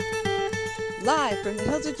Live from the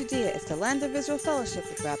hills of Judea is the Land of Israel Fellowship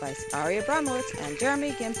with Rabbis Ari Abramowitz and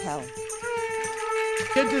Jeremy Gimpel.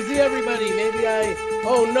 Good to see everybody.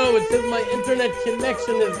 Oh no, it says my internet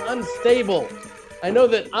connection is unstable. I know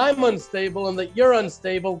that I'm unstable and that you're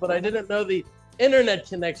unstable, but I didn't know the internet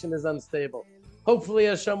connection is unstable. Hopefully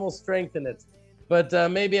Hashem will strengthen it. But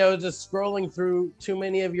maybe I was just scrolling through too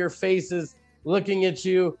many of your faces, looking at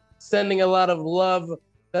you, sending a lot of love.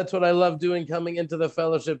 That's what I love doing coming into the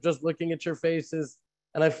fellowship, just looking at your faces.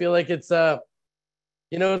 And I feel like it's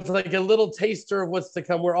it's like a little taster of what's to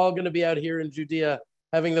come. We're all going to be out here in Judea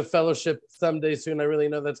having the fellowship someday soon. I really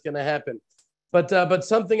know that's going to happen. But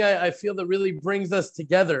something I feel that really brings us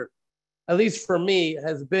together, at least for me,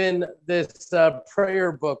 has been this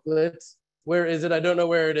prayer booklet. Where is it? I don't know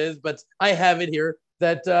where it is, but I have it here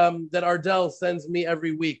that Ardell sends me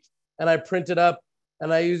every week. And I print it up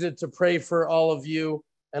and I use it to pray for all of you.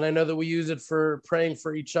 And I know that we use it for praying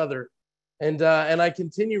for each other. And I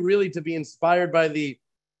continue really to be inspired by the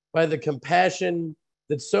compassion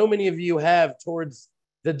that so many of you have towards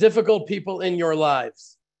the difficult people in your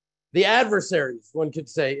lives, the adversaries, one could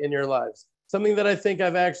say, in your lives. Something that I think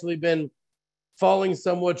I've actually been falling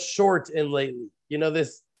somewhat short in lately. You know,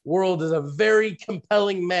 this world is a very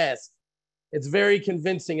compelling mask. It's very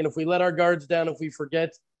convincing. And if we let our guards down, if we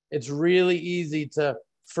forget, it's really easy to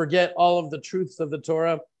forget all of the truths of the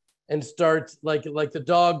Torah and start like the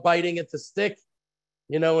dog biting at the stick,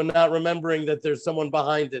 and not remembering that there's someone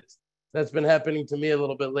behind it. That's been happening to me a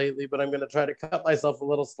little bit lately, but I'm going to try to cut myself a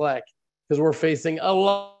little slack because we're facing a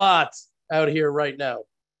lot out here right now.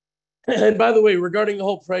 And by the way, regarding the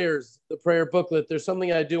whole the prayer booklet, there's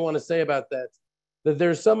something I do want to say about that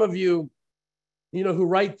there's some of you, who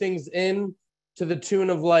write things in to the tune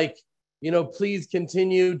of please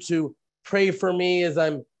continue to pray for me as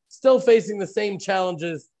I'm still facing the same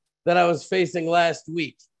challenges that I was facing last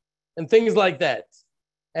week and things like that.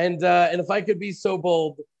 And if I could be so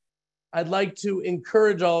bold, I'd like to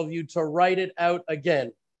encourage all of you to write it out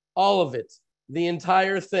again, all of it, the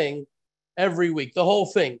entire thing, every week, the whole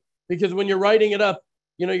thing. Because when you're writing it up,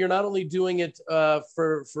 you're not only doing it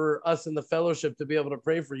for us in the fellowship to be able to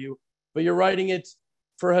pray for you, but you're writing it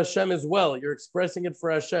for Hashem as well. You're expressing it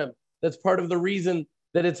for Hashem. That's part of the reason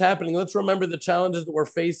that it's happening. Let's remember the challenges that we're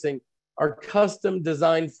facing are custom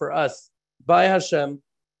designed for us by Hashem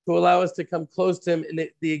to allow us to come close to Him in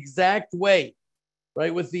the exact way,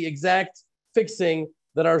 right? With the exact fixing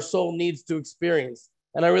that our soul needs to experience.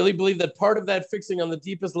 And I really believe that part of that fixing on the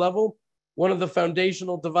deepest level, one of the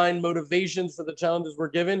foundational divine motivations for the challenges we're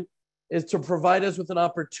given is to provide us with an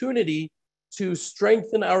opportunity to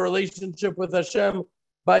strengthen our relationship with Hashem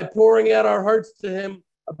by pouring out our hearts to Him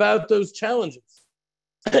about those challenges.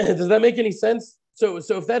 Does that make any sense? So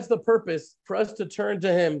if that's the purpose, for us to turn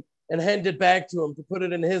to Him and hand it back to Him, to put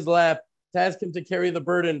it in His lap, to ask Him to carry the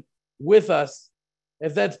burden with us,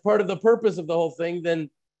 if that's part of the purpose of the whole thing, then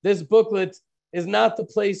this booklet is not the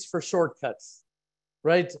place for shortcuts,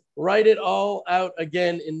 right? Write it all out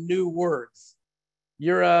again in new words.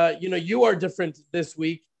 You are different this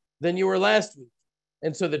week than you were last week.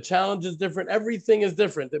 And so the challenge is different. Everything is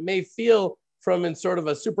different. It may feel from in sort of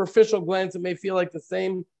a superficial glance, it may feel like the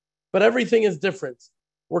same, but everything is different.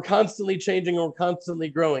 We're constantly changing and we're constantly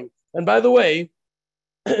growing. And by the way,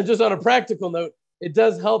 just on a practical note, it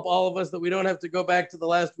does help all of us that we don't have to go back to the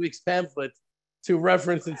last week's pamphlet to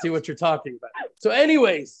reference and see what you're talking about. So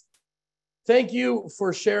anyways, thank you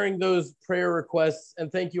for sharing those prayer requests.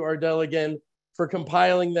 And thank you, Ardell, again, for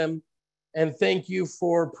compiling them. And thank you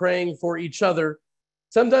for praying for each other.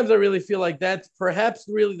 Sometimes I really feel like that's perhaps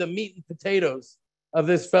really the meat and potatoes of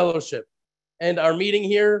this fellowship. And our meeting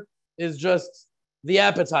here is just the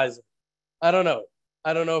appetizer. I don't know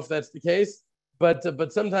if that's the case,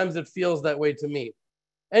 but sometimes it feels that way to me.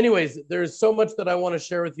 Anyways, there's so much that I want to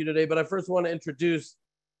share with you today, but I first want to introduce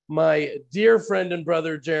my dear friend and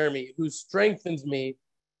brother, Jeremy, who strengthens me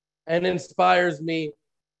and inspires me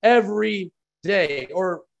every day,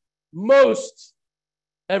 or most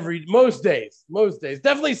days,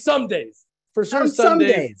 definitely some days, for sure. Some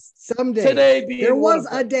days. Today being there was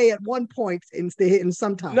a day at one point in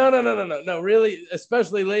some time. No, really,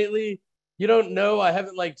 especially lately. You don't know, I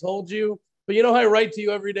haven't told you, but you know how I write to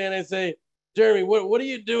you every day and I say, Jeremy, what are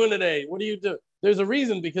you doing today? What do you do? There's a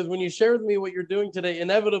reason, because when you share with me what you're doing today,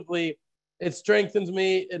 inevitably it strengthens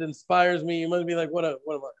me, it inspires me. You must be like, what am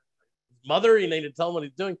I, mother? You need to tell him what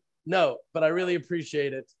he's doing. No, but I really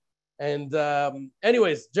appreciate it. And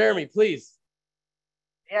anyways, Jeremy, please.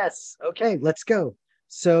 Yes. Okay, let's go.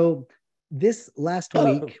 So this last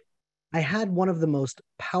week, I had one of the most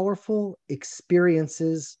powerful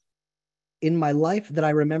experiences in my life that I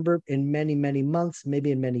remember in many, many months,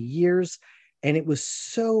 maybe in many years. And it was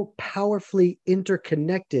so powerfully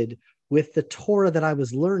interconnected with the Torah that I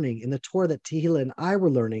was learning and the Torah that Tehillah and I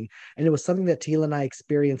were learning. And it was something that Tehillah and I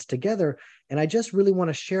experienced together. And I just really want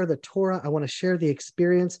to share the Torah. I want to share the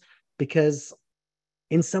experience because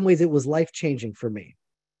in some ways it was life-changing for me.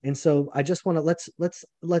 And so I just want to let's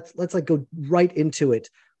like go right into it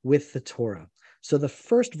with the Torah. So the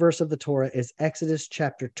first verse of the Torah is Exodus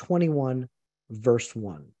chapter 21, verse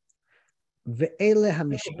 1. Ve'ele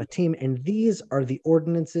hamishpatim, and these are the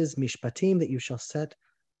ordinances, mishpatim, that you shall set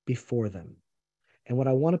before them. And what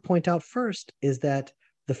I want to point out first is that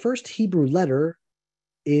the first Hebrew letter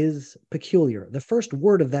is peculiar. The first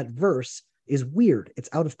word of that verse is weird. It's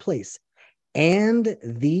out of place. And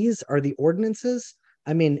these are the ordinances.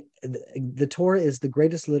 I mean, the Torah is the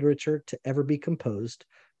greatest literature to ever be composed.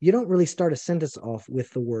 You don't really start a sentence off with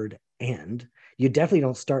the word and. You definitely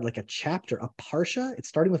don't start like a chapter, a parsha. It's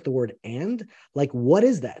starting with the word and. Like, what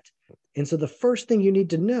is that? And so the first thing you need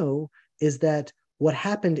to know is that what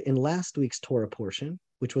happened in last week's Torah portion,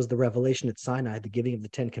 which was the revelation at Sinai, the giving of the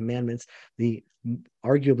Ten Commandments,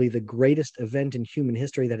 arguably the greatest event in human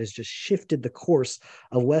history that has just shifted the course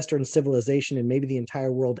of Western civilization and maybe the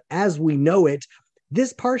entire world as we know it.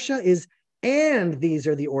 This parsha is, and these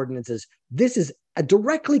are the ordinances. This is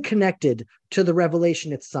directly connected to the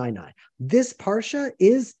revelation at Sinai. This parsha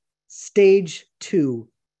is stage 2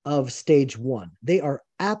 of stage 1. They are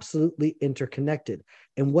absolutely interconnected.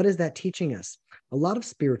 And what is that teaching us? A lot of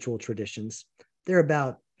spiritual traditions, they're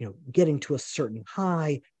about getting to a certain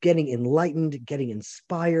high, getting enlightened, getting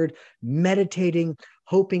inspired, meditating,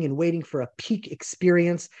 hoping and waiting for a peak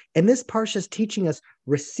experience. And this parsha is teaching us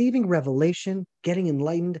receiving revelation, getting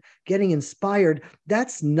enlightened, getting inspired.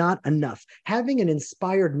 That's not enough. Having an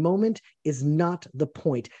inspired moment is not the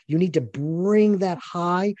point. You need to bring that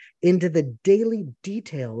high into the daily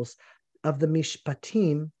details of the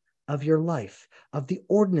mishpatim of your life, of the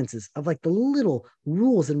ordinances, of like the little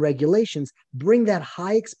rules and regulations. Bring that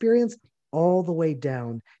high experience all the way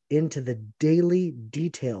down into the daily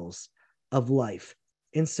details of life.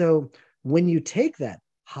 And so when you take that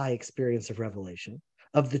high experience of revelation,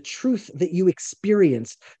 of the truth that you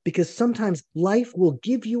experienced, because sometimes life will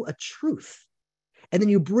give you a truth, and then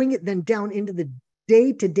you bring it then down into the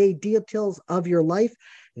day-to-day details of your life,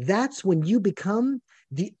 that's when you become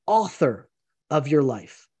the author of your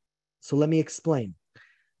life. So let me explain.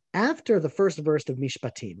 After the first verse of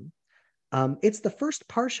Mishpatim, it's the first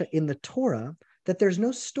parsha in the Torah that there's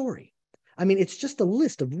no story. I mean, it's just a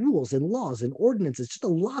list of rules and laws and ordinances, just a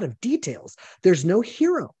lot of details. There's no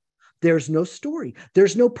hero. There's no story.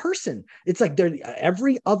 There's no person. It's like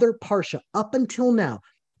every other parsha up until now,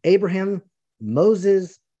 Abraham,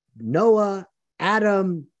 Moses, Noah,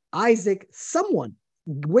 Adam, Isaac, someone.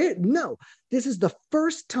 No, this is the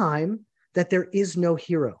first time that there is no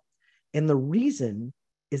hero. And the reason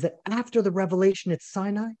is that after the revelation at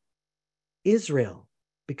Sinai, Israel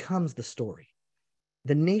becomes the story.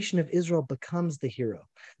 The nation of Israel becomes the hero.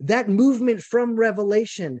 That movement from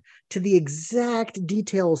revelation to the exact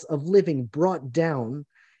details of living brought down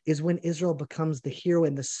is when Israel becomes the hero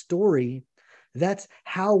and the story. That's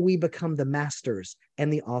how we become the masters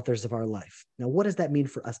and the authors of our life. Now, what does that mean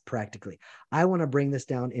for us practically? I want to bring this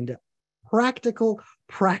down into practical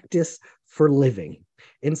practice for living.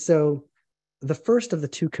 And so the first of the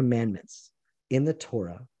 2 commandments in the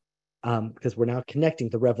Torah, because we're now connecting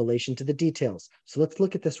the revelation to the details. So let's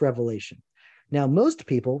look at this revelation. Now, most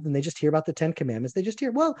people, when they just hear about the 10 commandments, they just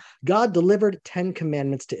hear, well, God delivered 10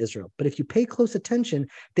 commandments to Israel. But if you pay close attention,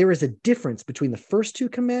 there is a difference between the first 2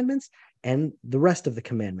 commandments and the rest of the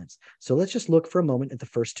commandments. So let's just look for a moment at the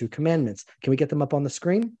first 2 commandments. Can we get them up on the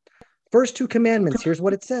screen? First 2 commandments, here's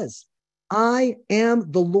what it says. I am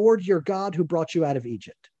the Lord your God who brought you out of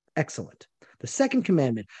Egypt. Excellent. The second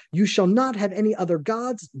commandment, you shall not have any other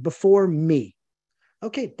gods before me.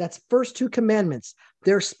 Okay, that's first 2 commandments.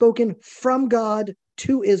 They're spoken from God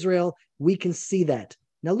to Israel. We can see that.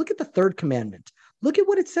 Now look at the third commandment. Look at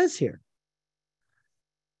what it says here.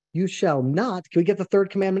 You shall not, can we get the third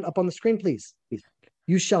commandment up on the screen, please?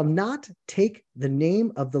 You shall not take the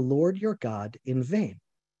name of the Lord your God in vain.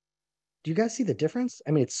 Do you guys see the difference?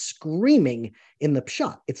 I mean, it's screaming in the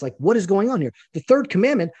pshat. It's like, what is going on here? The third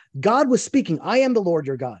commandment, God was speaking, I am the Lord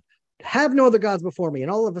your God. Have no other gods before me.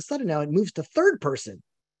 And all of a sudden now it moves to third person.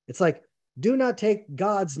 It's like, do not take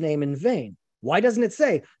God's name in vain. Why doesn't it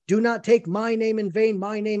say, do not take my name in vain?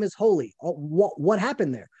 My name is holy. What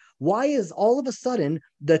happened there? Why is all of a sudden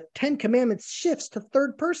the 10 commandments shifts to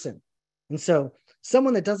third person? And so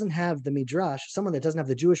Someone that doesn't have the Midrash, someone that doesn't have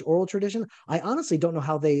the Jewish oral tradition, I honestly don't know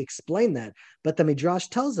how they explain that. But the Midrash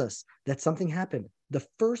tells us that something happened. The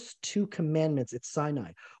first 2 commandments at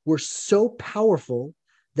Sinai were so powerful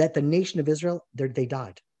that the nation of Israel, they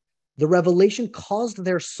died. The revelation caused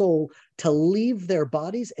their soul to leave their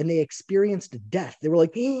bodies, and they experienced death. They were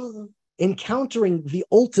like, encountering the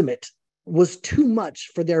ultimate was too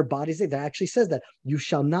much for their bodies. That actually says that you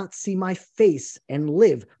shall not see my face and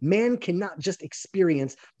live. Man cannot just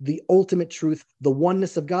experience the ultimate truth, the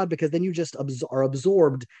oneness of God, because then you just are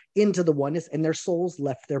absorbed into the oneness, and their souls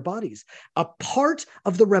left their bodies. A part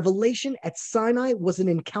of the revelation at Sinai was an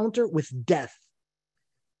encounter with death.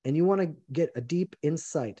 And you want to get a deep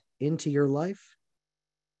insight into your life,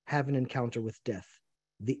 have an encounter with death.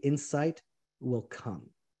 The insight will come.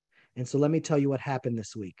 And so let me tell you what happened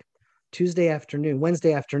this week. Wednesday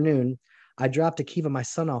afternoon, I dropped Akiva, my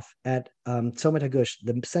son, off at Tzomet HaGush,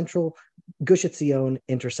 the central Gush Etzion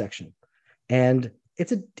intersection. And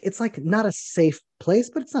it's like not a safe place,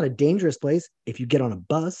 but it's not a dangerous place if you get on a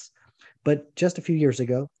bus. But just a few years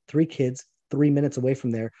ago, 3 kids, 3 minutes away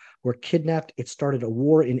from there, were kidnapped. It started a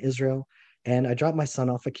war in Israel. And I dropped my son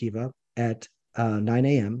off, Akiva, at 9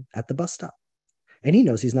 a.m. at the bus stop. And he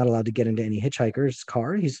knows he's not allowed to get into any hitchhiker's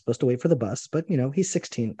car. He's supposed to wait for the bus, but, he's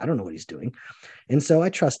 16. I don't know what he's doing. And so I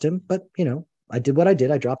trust him, but, I did what I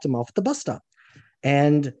did. I dropped him off at the bus stop.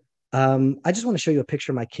 And I just want to show you a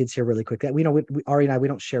picture of my kids here really quick. Ari and I, we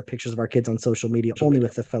don't share pictures of our kids on social media, only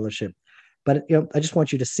with the fellowship. But, I just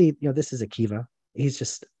want you to see, this is Akiva. He's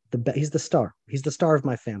just he's the star. He's the star of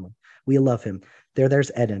my family. We love him.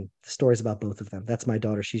 There's Eden. The story's about both of them. That's my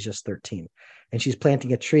daughter. She's just 13. And she's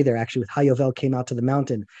planting a tree there. Actually, with Hayovel came out to the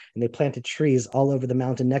mountain, and they planted trees all over the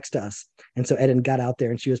mountain next to us. And so Eden got out there,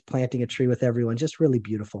 and she was planting a tree with everyone. Just really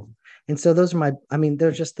beautiful. And so those are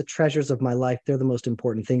they're just the treasures of my life. They're the most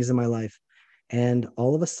important things in my life. And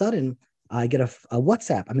all of a sudden, I get a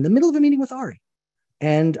WhatsApp. I'm in the middle of a meeting with Ari,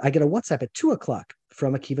 and I get a WhatsApp at 2:00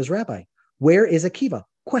 from Akiva's rabbi. Where is Akiva?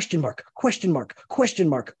 Question mark, question mark, question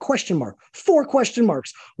mark, question mark, 4 question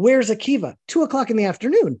marks. Where's Akiva? 2:00 in the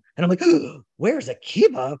afternoon. And I'm like, where's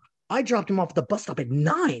Akiva? I dropped him off at the bus stop at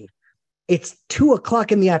 9. It's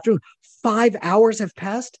 2:00 in the afternoon. 5 hours have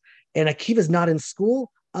passed, and Akiva's not in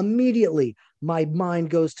school. Immediately, my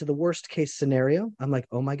mind goes to the worst case scenario. I'm like,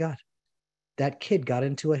 oh my God, that kid got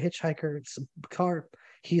into a hitchhiker's car.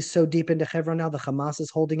 He's so deep into Hebron now, the Hamas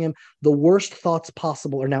is holding him. The worst thoughts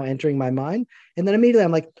possible are now entering my mind. And then immediately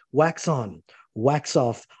I'm like, wax on, wax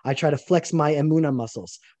off. I try to flex my emunah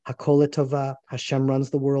muscles. Hakol tova, Hashem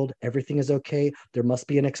runs the world. Everything is okay. There must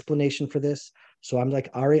be an explanation for this. So I'm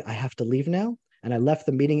like, Ari, I have to leave now. And I left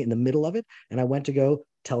the meeting in the middle of it. And I went to go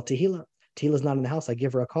tell Tehillah. Tehillah's not in the house. I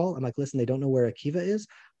give her a call. I'm like, listen, they don't know where Akiva is.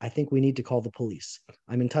 I think we need to call the police.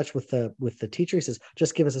 I'm in touch with the teacher. He says,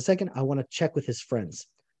 just give us a second. I want to check with his friends.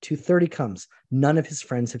 2:30 comes. None of his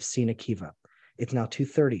friends have seen Akiva. It's now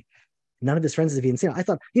 2:30. None of his friends have even seen it. I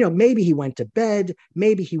thought, maybe he went to bed.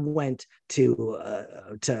 Maybe he went to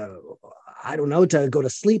I don't know, to go to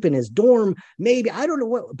sleep in his dorm. Maybe, I don't know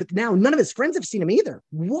what, but now none of his friends have seen him either.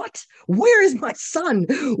 What? Where is my son?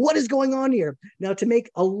 What is going on here? Now, to make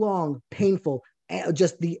a long, painful,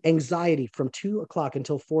 just the anxiety from 2:00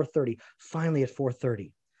 until 4:30, finally at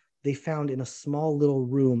 4:30, they found in a small little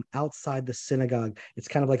room outside the synagogue. It's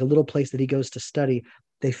kind of like a little place that he goes to study.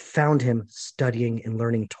 They found him studying and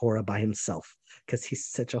learning Torah by himself because he's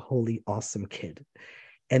such a holy, awesome kid.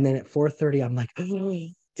 And then at 4:30, I'm like, oh,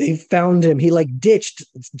 they found him. He ditched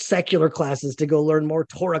secular classes to go learn more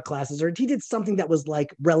Torah classes, or he did something that was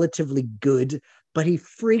relatively good, but he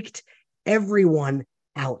freaked everyone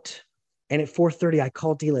out. And at 4:30, I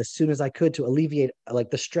called Tehillah as soon as I could to alleviate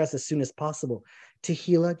the stress as soon as possible.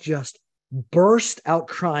 Tehillah just burst out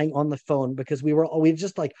crying on the phone because we were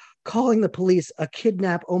just calling the police, a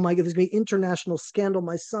kidnap. Oh my God, there's going to be international scandal.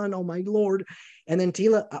 My son, oh my Lord. And then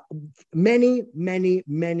Tehillah, many, many,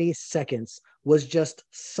 many seconds was just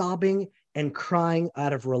sobbing and crying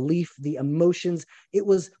out of relief, the emotions. It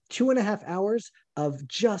was 2.5 hours of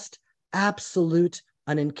just absolute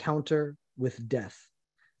an encounter with death.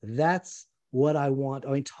 That's what I want.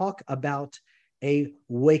 Talk about a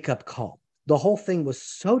wake-up call. The whole thing was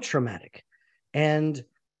so traumatic. And,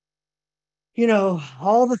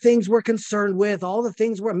 all the things we're concerned with, all the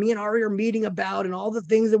things me and Ari are meeting about, and all the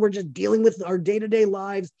things that we're just dealing with in our day-to-day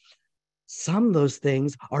lives, some of those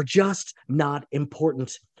things are just not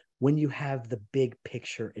important when you have the big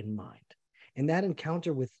picture in mind. And that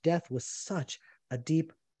encounter with death was such a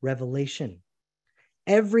deep revelation.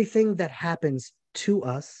 Everything that happens to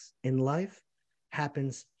us in life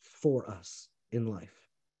happens for us in life.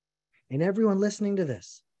 And everyone listening to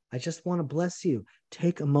this, I just want to bless you.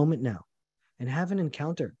 Take a moment now and have an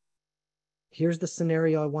encounter. Here's the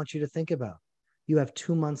scenario I want you to think about. You have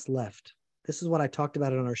 2 months left. This is what I talked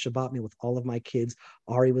about it on our Shabbat meal with all of my kids.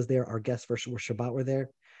 Ari was there. Our guests for Shabbat were there.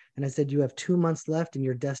 And I said, you have 2 months left and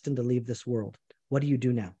you're destined to leave this world. What do you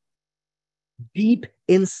do now? Deep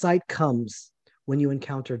insight comes when you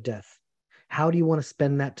encounter death. How do you want to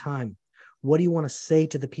spend that time? What do you want to say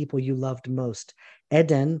to the people you loved most?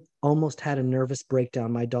 Eden almost had a nervous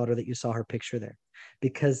breakdown, my daughter that you saw her picture there,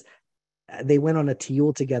 because they went on a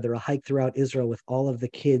tiyul together, a hike throughout Israel with all of the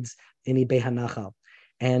kids in Ibei Hanachal.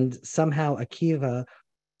 And somehow Akiva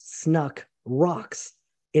snuck rocks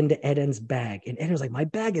into Eden's bag. And Eden was like, my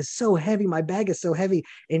bag is so heavy. My bag is so heavy.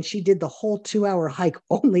 And she did the whole 2-hour hike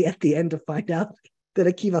only at the end to find out that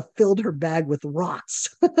Akiva filled her bag with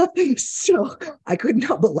rocks. So I couldn't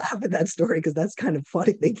help but laugh at that story because that's kind of a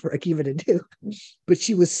funny thing for Akiva to do. But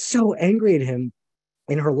she was so angry at him.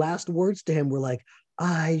 And her last words to him were like,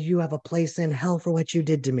 you have a place in hell for what you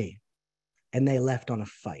did to me. And they left on a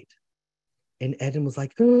fight. And Eden was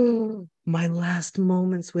like, oh, my last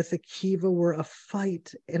moments with Akiva were a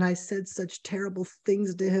fight. And I said such terrible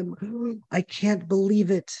things to him. I can't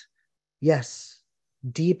believe it. Yes,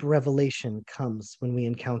 deep revelation comes when we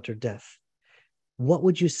encounter death. What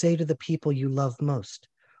would you say to the people you love most?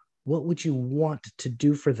 What would you want to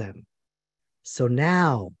do for them? So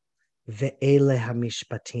now, ve'ele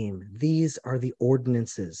hamishpatim, these are the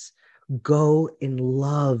ordinances. Go in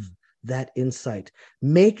love that insight.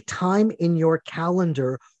 Make time in your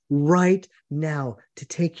calendar right now to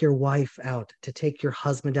take your wife out, to take your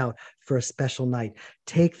husband out for a special night.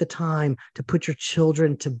 Take the time to put your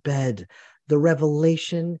children to bed. The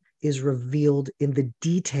revelation is revealed in the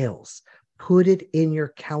details. Put it in your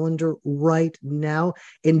calendar right now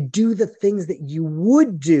and do the things that you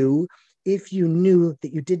would do if you knew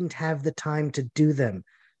that you didn't have the time to do them.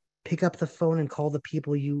 Pick up the phone and call the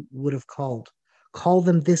people you would have called. Call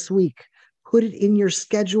them this week. Put it in your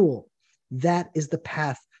schedule. That is the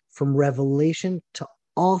path from revelation to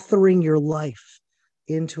authoring your life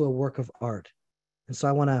into a work of art. And so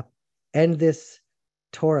I want to end this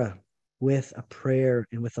Torah with a prayer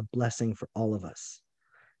and with a blessing for all of us.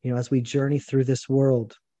 You know, as we journey through this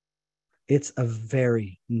world, it's a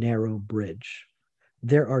very narrow bridge.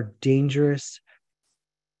 There are dangers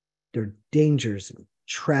and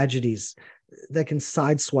tragedies that can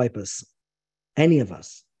sideswipe us, any of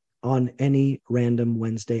us, on any random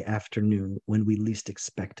Wednesday afternoon when we least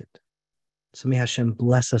expect it. So may Hashem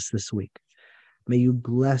bless us this week. May you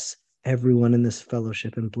bless everyone in this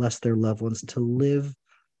fellowship and bless their loved ones to live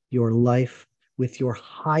your life with your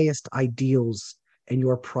highest ideals and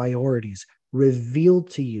your priorities revealed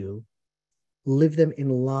to you. Live them in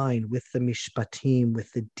line with the mishpatim,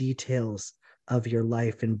 with the details of your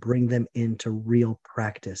life, and bring them into real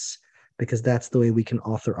practice, because that's the way we can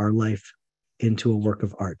author our life into a work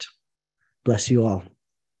of art. Bless you all.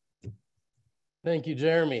 Thank you,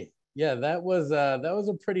 Jeremy. Yeah, that was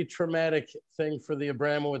a pretty traumatic thing for the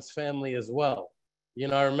Abramowitz family as well. You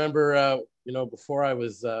know, I remember, before I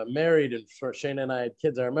was married and Shana and I had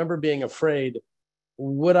kids, I remember being afraid,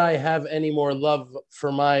 would I have any more love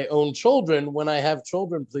for my own children when I have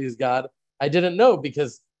children, please God? I didn't know,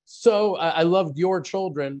 because I loved your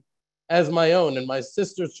children as my own and my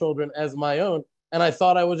sister's children as my own. And I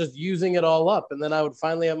thought I was just using it all up. And then I would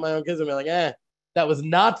finally have my own kids and be like, that was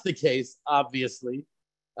not the case, obviously.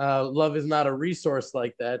 Love is not a resource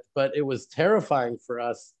like that, but it was terrifying for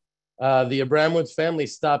us. The Abramowitz family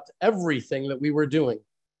stopped everything that we were doing.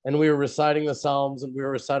 And we were reciting the Psalms, and we were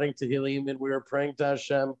reciting Tehillim, and we were praying to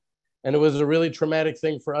Hashem. And it was a really traumatic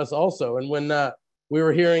thing for us also. And when we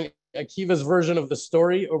were hearing Akiva's version of the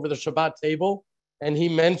story over the Shabbat table, and he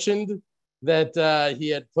mentioned that he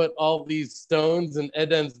had put all these stones in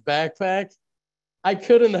Eden's backpack, I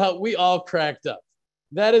couldn't help. We all cracked up.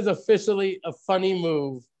 That is officially a funny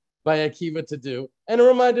move by Akiva to do. And it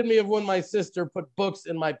reminded me of when my sister put books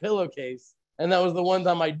in my pillowcase. And that was the one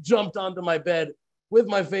time I jumped onto my bed with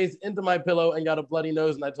my face into my pillow and got a bloody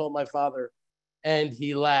nose. And I told my father, and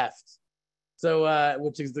he laughed. So,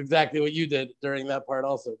 which is exactly what you did during that part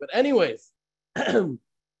also. But anyways,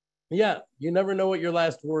 yeah, you never know what your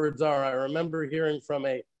last words are. I remember hearing from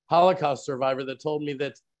a Holocaust survivor that told me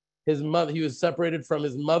that his mother, he was separated from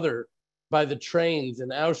his mother by the trains in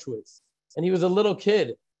Auschwitz. And he was a little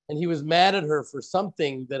kid, and he was mad at her for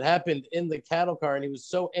something that happened in the cattle car. And he was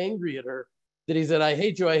so angry at her that he said, I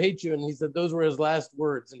hate you, I hate you. And he said those were his last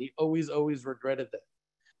words. And he always, always regretted that.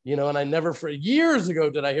 You know, and I never, for years ago,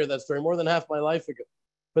 did I hear that story, more than half my life ago.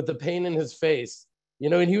 But the pain in his face, you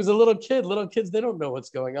know, and he was a little kid. Little kids, they don't know what's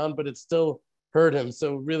going on, but it still heard him.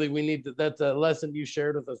 So really, we need to, that's a lesson you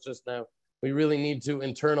shared with us just now. We really need to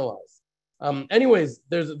internalize. Anyways,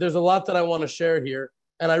 there's a lot that I want to share here,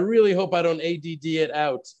 and I really hope I don't ADD it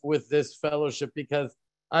out with this fellowship, because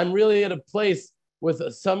I'm really at a place with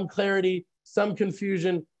some clarity, some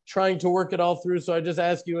confusion, trying to work it all through. So I just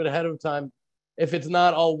ask you ahead of time, if it's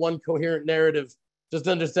not all one coherent narrative, just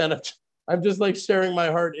understand I'm just like sharing my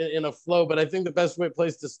heart in a flow. But I think the best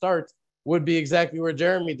place to start would be exactly where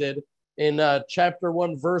Jeremy did in chapter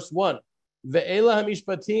 1, verse 1. Ve'ela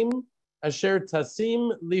hamishpatim asher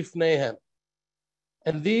tasim lifnehem.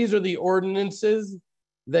 And these are the ordinances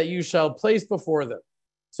that you shall place before them.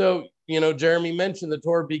 So, Jeremy mentioned the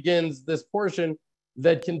Torah begins this portion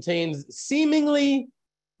that contains seemingly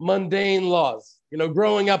mundane laws.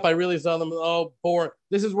 Growing up, I really saw them, boring.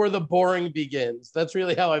 This is where the boring begins. That's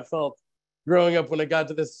really how I felt growing up when it got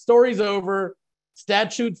to this. Story's over,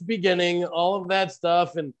 statutes beginning, all of that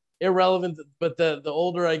stuff, and irrelevant. But the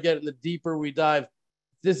older I get and the deeper we dive,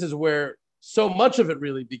 this is where so much of it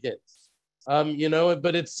really begins.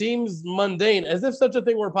 But it seems mundane, as if such a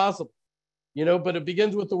thing were possible. But it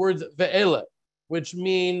begins with the words ve'ela, which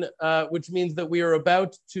means that we are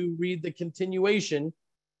about to read the continuation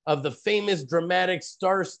of the famous, dramatic,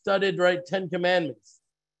 star-studded, 10 commandments.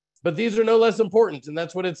 But these are no less important, and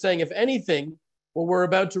that's what it's saying. If anything, what we're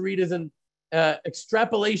about to read is an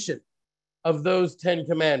extrapolation of those 10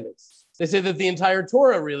 commandments. They say that the entire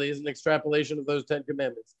Torah really is an extrapolation of those 10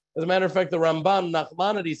 commandments. As a matter of fact, the Rambam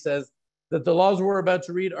Nachmanides says that the laws we're about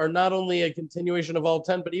to read are not only a continuation of all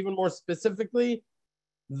 10, but even more specifically,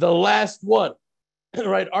 the last one,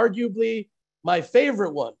 Arguably my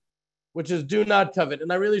favorite one, which is do not covet.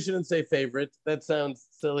 And I really shouldn't say favorite. That sounds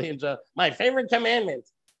silly and just my favorite commandment.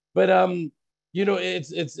 But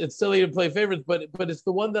it's silly to play favorites, but it's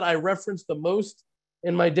the one that I reference the most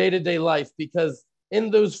in my day-to-day life, because in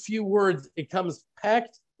those few words,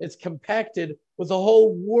 it's compacted with a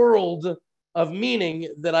whole world of meaning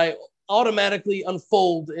that I automatically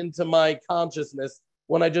unfold into my consciousness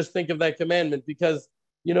when I just think of that commandment, because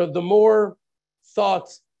the more thought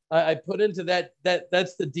I put into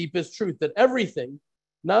that's the deepest truth, that everything,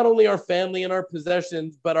 not only our family and our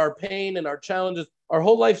possessions, but our pain and our challenges, our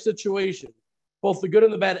whole life situation, both the good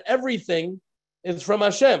and the bad, everything is from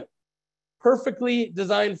Hashem, perfectly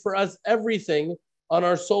designed for us, everything on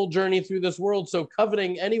our soul journey through this world. So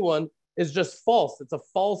coveting anyone is just false. It's a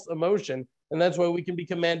false emotion. And that's why we can be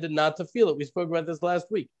commanded not to feel it. We spoke about this last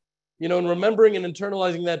week. And remembering and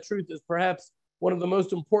internalizing that truth is perhaps one of the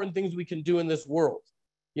most important things we can do in this world.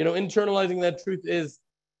 Internalizing that truth is,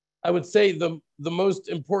 I would say, the most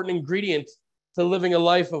important ingredient to living a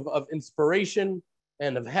life of inspiration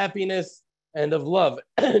and of happiness and of love.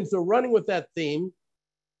 And so running with that theme,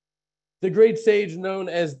 the great sage known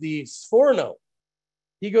as the Sforno,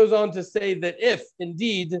 he goes on to say that if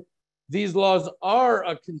indeed these laws are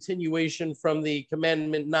a continuation from the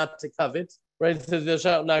commandment not to covet, it says thou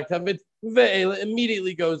shalt not covet, ve'ela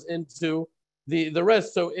immediately goes into the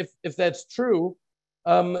rest. So if that's true,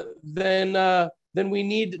 then we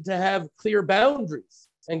need to have clear boundaries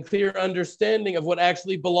and clear understanding of what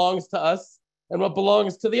actually belongs to us and what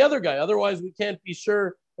belongs to the other guy. Otherwise, we can't be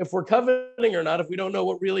sure if we're coveting or not, if we don't know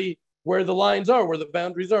where the lines are, where the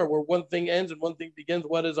boundaries are, where one thing ends and one thing begins,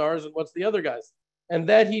 what is ours and what's the other guy's. And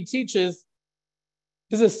that he teaches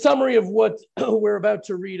is a summary of what we're about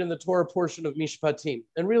to read in the Torah portion of Mishpatim,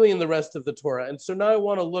 and really in the rest of the Torah. And so now I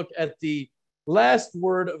want to look at the last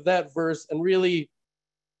word of that verse and really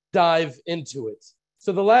dive into it.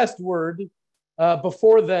 So the last word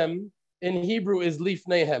before them in Hebrew is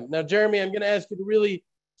lifnehem. Now, Jeremy, I'm going to ask you to really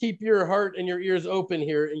keep your heart and your ears open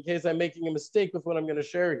here in case I'm making a mistake with what I'm going to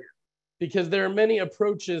share here, because there are many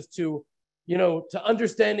approaches to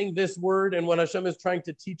understanding this word and what Hashem is trying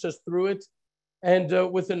to teach us through it.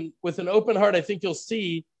 And with an open heart, I think you'll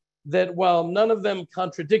see that while none of them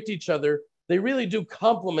contradict each other, they really do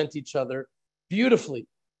complement each other beautifully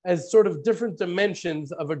as sort of different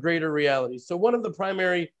dimensions of a greater reality. So one of the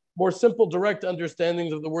primary, more simple, direct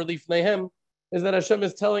understandings of the word lifnehem is that Hashem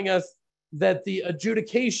is telling us that the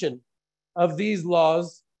adjudication of these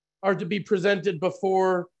laws are to be presented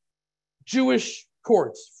before Jewish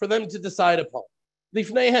courts for them to decide upon.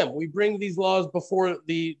 Lifnehem, we bring these laws before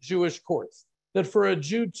the Jewish courts. That for a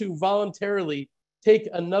Jew to voluntarily take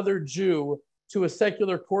another Jew to a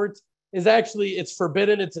secular court is actually, it's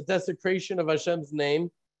forbidden. It's a desecration of Hashem's name,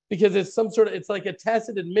 because it's like a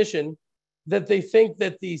tacit admission that they think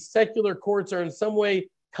that the secular courts are in some way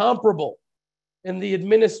comparable in the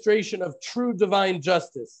administration of true divine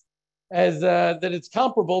justice, as that it's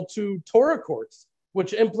comparable to Torah courts,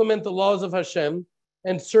 which implement the laws of Hashem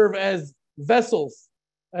and serve as vessels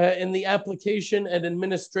in the application and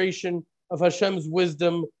administration of Hashem's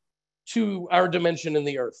wisdom to our dimension in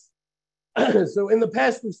the earth. So in the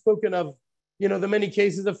past, we've spoken of, the many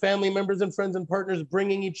cases of family members and friends and partners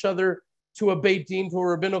bringing each other to a Beit Din, to a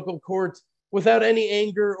rabbinical court, without any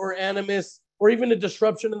anger or animus or even a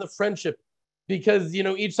disruption in the friendship, because,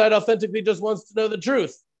 each side authentically just wants to know the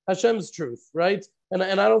truth, Hashem's truth, right? And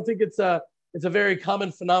I don't think it's a very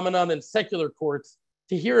common phenomenon in secular courts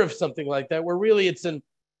to hear of something like that, where really it's an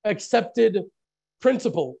accepted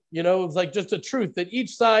principle, it's like just a truth that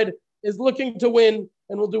each side is looking to win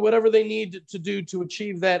and will do whatever they need to do to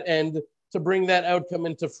achieve that end, to bring that outcome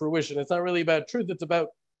into fruition. It's not really about truth, it's about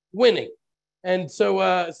winning. And so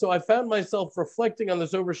I found myself reflecting on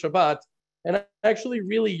this over Shabbat and actually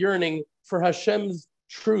really yearning for Hashem's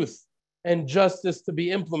truth and justice to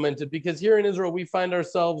be implemented, because here in Israel, we find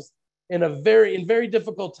ourselves in very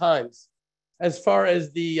difficult times as far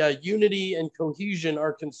as the unity and cohesion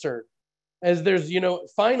are concerned. As there's,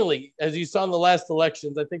 finally, as you saw in the last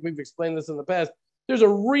elections, I think we've explained this in the past, there's a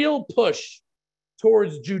real push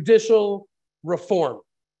towards judicial reform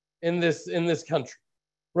in this country,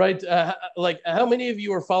 right? Like, how many of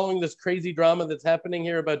you are following this crazy drama that's happening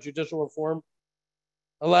here about judicial reform?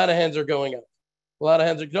 A lot of hands are going up. A lot of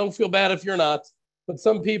hands are, don't feel bad if you're not, but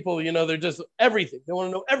some people, they're just everything. They want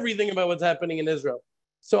to know everything about what's happening in Israel.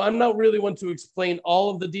 So I'm not really one to explain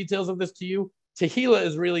all of the details of this to you. Tehila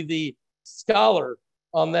is really the scholar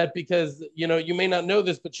on that, because, you may not know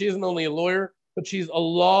this, but she isn't only a lawyer, but she's a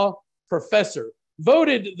law professor,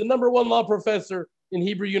 voted the #1 law professor in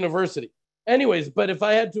Hebrew University. Anyways, but if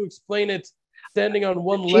I had to explain it standing on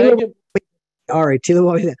one leg. All right, Tehila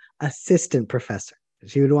wanted me to assistant professor.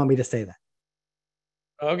 She would want me to say that.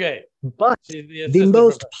 Okay. But the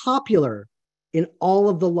most popular in all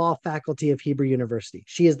of the law faculty of Hebrew University.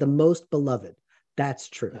 She is the most beloved. That's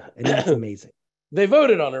true. And that's amazing. They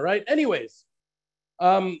voted on her, right? Anyways,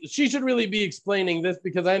 she should really be explaining this,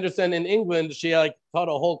 because I understand in England, she taught a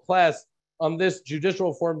whole class on this judicial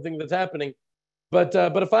reform thing that's happening. But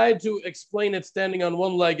if I had to explain it standing on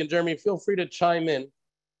one leg, and Jeremy, feel free to chime in.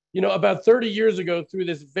 About 30 years ago, through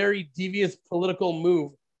this very devious political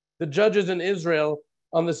move, the judges in Israel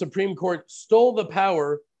on the Supreme Court stole the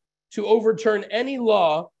power to overturn any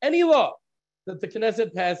law that the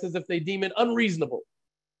Knesset passes if they deem it unreasonable,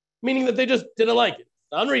 meaning that they just didn't like it.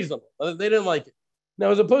 It's unreasonable. They didn't like it.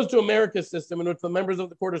 Now, as opposed to America's system, in which the members of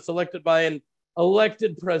the court are selected by an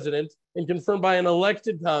elected president and confirmed by an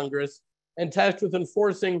elected Congress and tasked with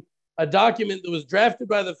enforcing a document that was drafted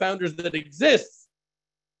by the founders that exists,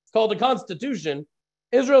 called a constitution,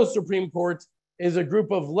 Israel's Supreme Court is a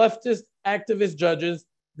group of leftist activist judges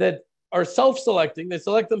that are self-selecting. They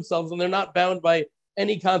select themselves, and they're not bound by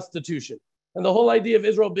any constitution. And the whole idea of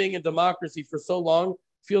Israel being a democracy for so long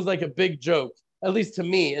feels like a big joke, at least to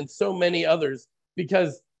me and so many others,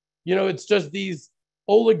 because, it's just these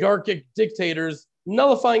oligarchic dictators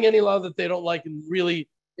nullifying any law that they don't like. And really,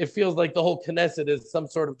 it feels like the whole Knesset is some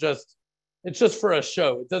sort of it's just for a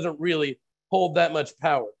show. It doesn't really hold that much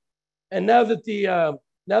power. And now that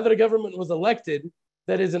a government was elected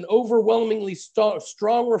that is an overwhelmingly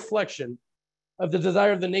strong reflection of the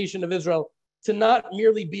desire of the nation of Israel to not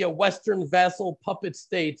merely be a Western vassal puppet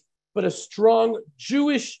state, but a strong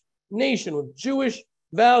Jewish nation with Jewish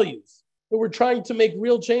values, that we're trying to make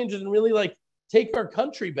real changes and really take our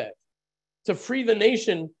country back, to free the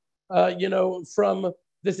nation, from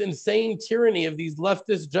this insane tyranny of these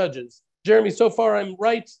leftist judges. Jeremy, so far I'm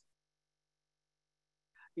right.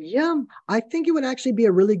 Yeah, I think it would actually be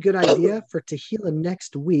a really good idea for Tehila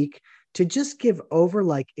next week to just give over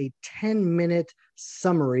a 10-minute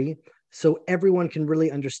summary so everyone can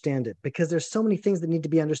really understand it, because there's so many things that need to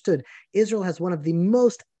be understood. Israel has one of the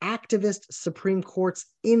most activist Supreme Courts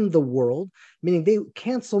in the world, meaning they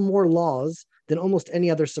cancel more laws than almost any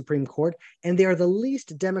other Supreme Court, and they are the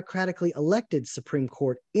least democratically elected Supreme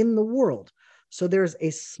Court in the world. So there's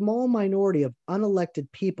a small minority of unelected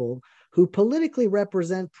people who politically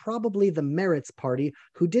represent probably the Meretz party,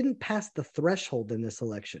 who didn't pass the threshold in this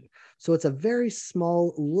election. So it's a very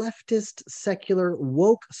small, leftist, secular,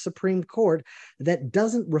 woke Supreme Court that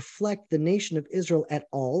doesn't reflect the nation of Israel at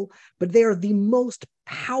all, but they are the most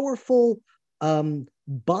powerful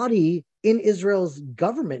body in Israel's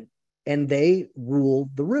government, and they rule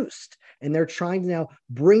the roost. And they're trying to now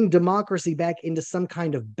bring democracy back into some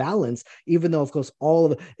kind of balance, even though, of course,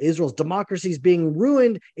 all of Israel's democracy is being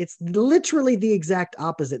ruined. It's literally the exact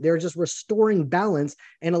opposite. They're just restoring balance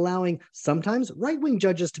and allowing sometimes right-wing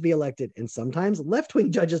judges to be elected and sometimes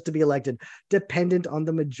left-wing judges to be elected, dependent on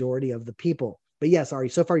the majority of the people. But yes, Ari,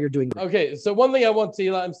 so far you're doing great. Okay, so one thing I want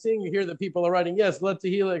Tehillah, I'm seeing here that people are writing, yes, let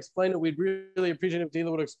Tehillah explain it. We'd really appreciate if Tehillah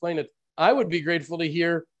would explain it. I would be grateful to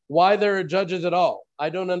hear why there are judges at all. I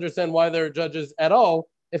don't understand why there are judges at all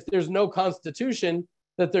if there's no constitution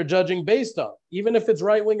that they're judging based on, even if it's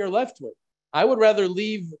right wing or left wing. I would rather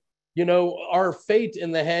leave, our fate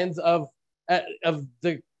in the hands of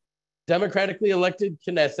the democratically elected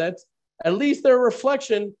Knesset. At least they're a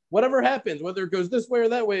reflection, whatever happens, whether it goes this way or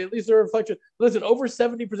that way, at least they're a reflection. Listen, over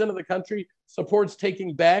 70% of the country supports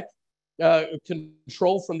taking back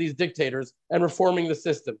control from these dictators and reforming the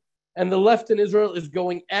system. And the left in Israel is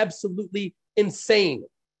going absolutely insane.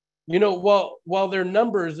 While their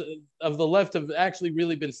numbers of the left have actually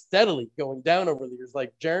really been steadily going down over the years,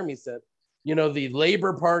 like Jeremy said, the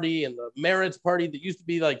Labor Party and the Meretz Party that used to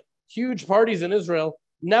be like huge parties in Israel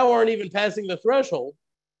now aren't even passing the threshold.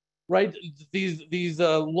 Right, these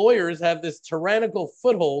lawyers have this tyrannical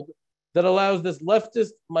foothold that allows this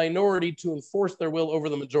leftist minority to enforce their will over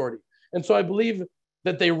the majority. And so I believe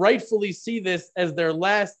that they rightfully see this as their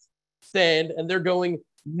last stand, and they're going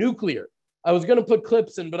nuclear. I was going to put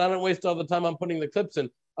clips in, but I don't waste all the time on putting the clips in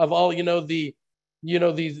of all these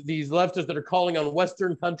leftists that are calling on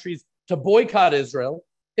Western countries to boycott Israel.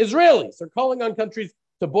 Israelis are calling on countries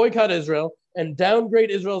to boycott Israel and downgrade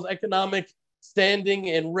Israel's economic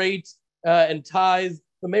standing and rate and ties.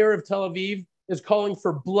 The mayor of Tel Aviv is calling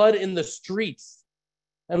for blood in the streets.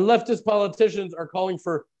 And leftist politicians are calling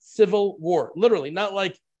for civil war. Literally, not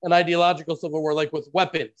like an ideological civil war, like with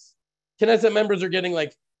weapons. Knesset members are getting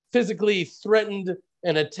like physically threatened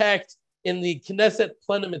and attacked in the Knesset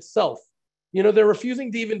plenum itself. They're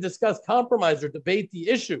refusing to even discuss compromise or debate the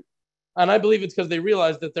issue. And I believe it's because they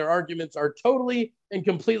realize that their arguments are totally and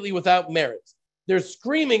completely without merit. They're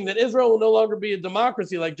screaming that Israel will no longer be a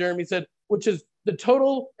democracy, like Jeremy said, which is the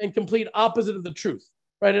total and complete opposite of the truth,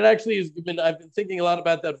 right? It actually has been, I've been thinking a lot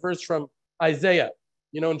about that verse from Isaiah,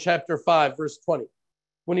 in chapter 5, verse 20,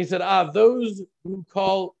 when he said, those who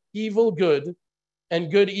call evil good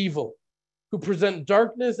and good evil, who present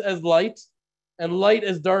darkness as light and light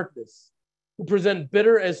as darkness, who present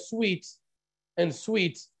bitter as sweet and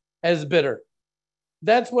sweet as bitter.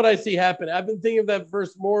 That's what I see happen. I've been thinking of that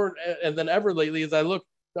verse more than ever lately as I look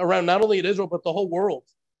around not only at Israel, but the whole world.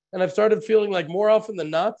 And I've started feeling like more often than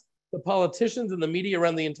not, the politicians and the media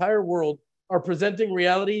around the entire world are presenting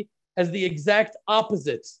reality as the exact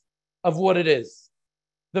opposite of what it is.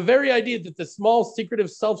 The very idea that the small, secretive,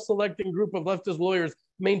 self-selecting group of leftist lawyers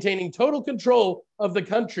maintaining total control of the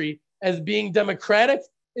country as being democratic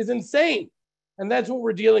is insane. And that's what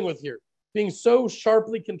we're dealing with here, being so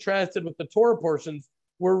sharply contrasted with the Torah portions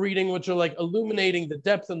we're reading, which are like illuminating the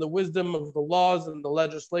depth and the wisdom of the laws and the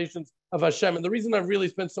legislations of Hashem. And the reason I've really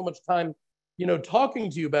spent so much time, talking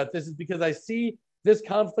to you about this is because I see this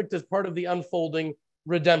conflict as part of the unfolding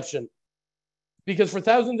redemption. Because for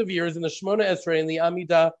thousands of years in the Shemona Esrei and the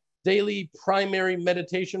Amidah daily primary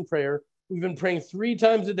meditation prayer, we've been praying 3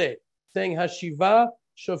 times a day, saying Hashiva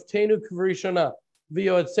Shoftenu K'Rishona,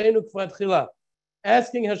 V'yotzenu K'Vatchila,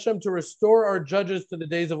 asking Hashem to restore our judges to the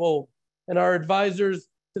days of old and our advisors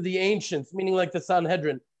to the ancients, meaning like the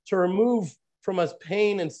Sanhedrin, to remove from us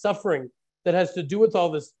pain and suffering that has to do with all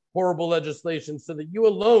this horrible legislation, so that you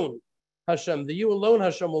alone, Hashem,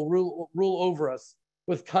 will rule over us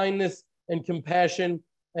with kindness and compassion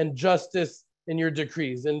and justice in your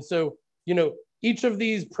decrees. And so, each of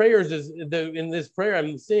these prayers in this prayer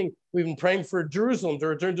I'm seeing, we've been praying for Jerusalem, to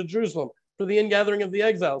return to Jerusalem, for the ingathering of the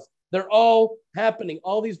exiles. They're all happening.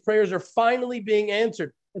 All these prayers are finally being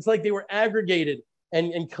answered. It's like they were aggregated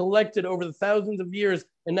and collected over the thousands of years.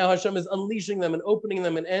 And now Hashem is unleashing them and opening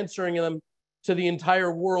them and answering them to the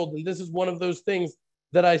entire world. And this is one of those things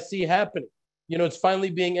that I see happening. It's finally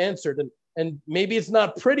being answered. And maybe it's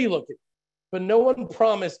not pretty looking, but no one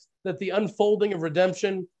promised that the unfolding of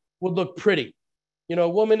redemption would look pretty. A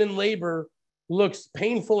woman in labor looks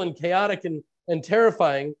painful and chaotic and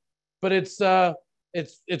terrifying, but it's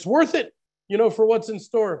worth it, for what's in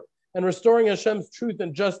store. And restoring Hashem's truth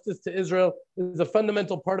and justice to Israel is a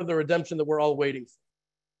fundamental part of the redemption that we're all waiting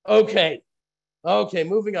for. Okay,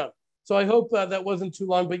 moving on. So I hope that wasn't too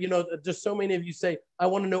long, but just so many of you say, I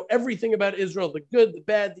want to know everything about Israel, the good, the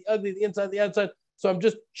bad, the ugly, the inside, the outside. So I'm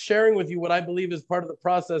just sharing with you what I believe is part of the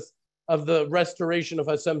process of the restoration of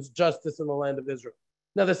Hashem's justice in the land of Israel.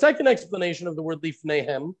 Now, the second explanation of the word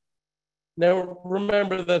lifneihem, now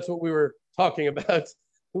remember that's what we were talking about,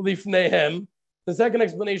 lifneihem. The second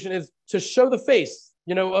explanation is to show the face,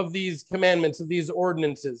 of these commandments, of these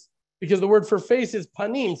ordinances, because the word for face is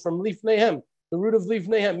panim from lifneihem, the root of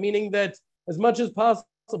lifneihem, meaning that as much as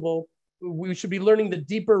possible, we should be learning the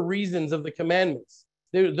deeper reasons of the commandments.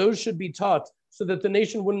 Those should be taught so that the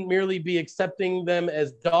nation wouldn't merely be accepting them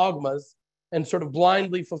as dogmas and sort of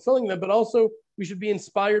blindly fulfilling them, but also we should be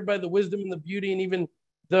inspired by the wisdom and the beauty and even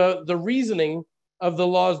the reasoning of the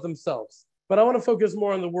laws themselves. But I want to focus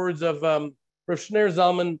more on the words of Rav Shneur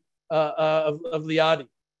Zalman of Liadi.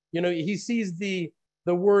 You know, he sees the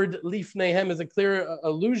word lifneihem as a clear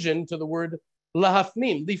allusion to the word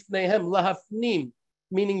lahafnim, lifneihem, lahafnim,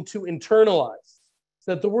 meaning to internalize.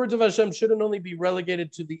 So that the words of Hashem shouldn't only be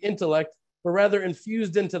relegated to the intellect, but rather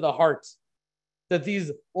infused into the heart. That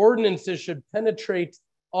these ordinances should penetrate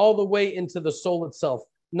all the way into the soul itself,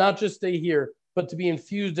 not just stay here, but to be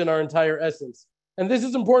infused in our entire essence. And this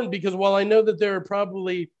is important because while I know that there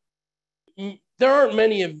aren't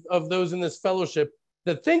many of those in this fellowship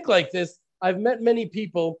that think like this, I've met many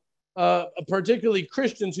people, particularly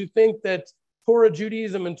Christians, who think that Torah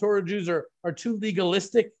Judaism and Torah Jews are too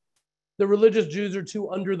legalistic. The religious Jews are too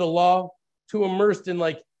under the law, too immersed in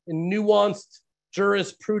nuanced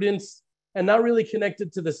jurisprudence and not really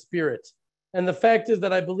connected to the spirit. And the fact is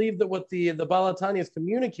that I believe that what the Baal HaTanya is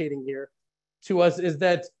communicating here to us is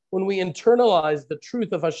that when we internalize the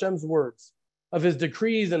truth of Hashem's words, of his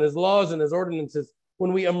decrees and his laws and his ordinances,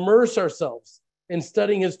 when we immerse ourselves in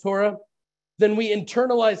studying his Torah, then we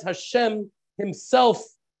internalize Hashem himself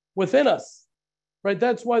within us, right?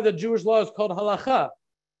 That's why the Jewish law is called halacha,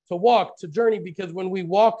 to walk, to journey, because when we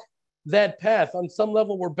walk that path, on some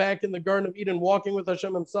level, we're back in the Garden of Eden, walking with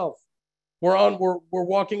Hashem himself. We're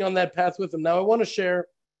walking on that path with him. Now, I want to share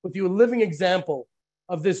with you a living example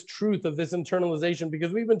of this truth, of this internalization,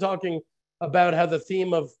 because we've been talking about how the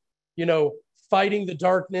theme of, fighting the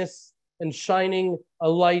darkness and shining a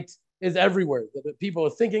light is everywhere, that people are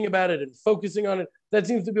thinking about it and focusing on it. That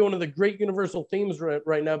seems to be one of the great universal themes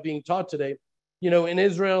right now being taught today, in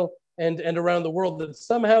Israel and around the world, that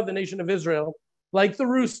somehow the nation of Israel, like the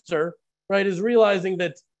rooster, right, is realizing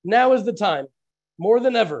that now is the time, more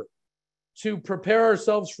than ever, to prepare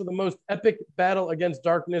ourselves for the most epic battle against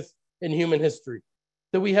darkness in human history.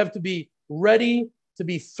 That we have to be ready to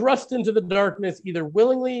be thrust into the darkness, either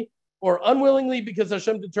willingly or unwillingly, because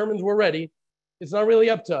Hashem determines we're ready. It's not really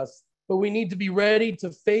up to us, but we need to be ready to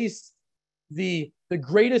face the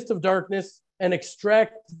greatest of darkness and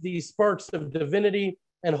extract the sparks of divinity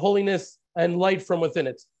and holiness and light from within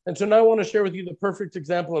it. And so now I want to share with you the perfect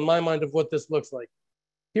example in my mind of what this looks like.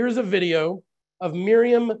 Here's a video of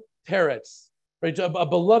Miriam Peretz, right, a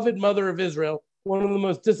beloved mother of Israel. One of the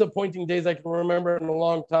most disappointing days I can remember in a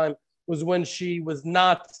long time was when she was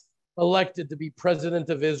not elected to be president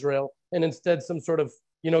of Israel, and instead some sort of,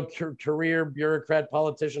 career bureaucrat,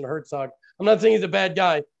 politician, Herzog. I'm not saying he's a bad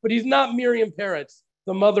guy, but he's not Miriam Peretz,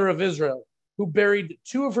 the mother of Israel, who buried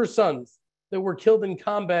two of her sons that were killed in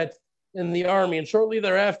combat in the army. And shortly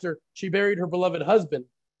thereafter, she buried her beloved husband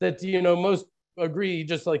that, most agree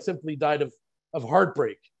just simply died of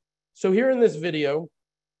heartbreak. So here in this video,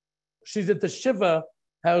 she's at the Shiva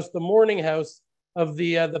house, the mourning house of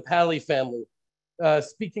the Pali family,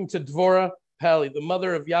 speaking to Dvorah Pali, the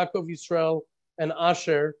mother of Yaakov Yisrael and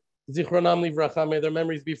Asher, Zichronam Livracha, may their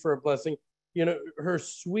memories be for a blessing. Her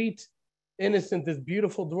sweet, innocent, this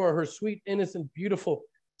beautiful Dvorah, her sweet, innocent, beautiful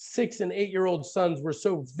 6- and 8-year-old sons were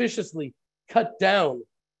so viciously cut down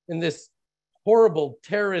in this horrible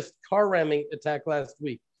terrorist car ramming attack last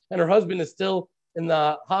week. And her husband is still in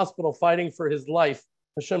the hospital fighting for his life.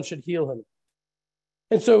 Hashem should heal him.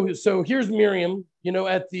 And so here's Miriam,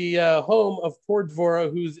 at the home of poor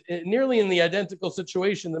Dvorah, who's nearly in the identical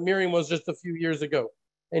situation that Miriam was just a few years ago.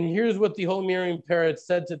 And here's what the whole Miriam Peretz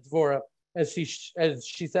said to Dvorah as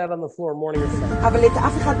she sat on the floor mourning her son. אבל את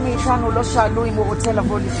אף אחד מאיתנו לא שאלו אם הוא רוצה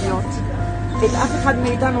לבוא לחיות. את אף אחד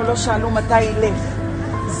מאיתנו לא שאלו מתי ילך.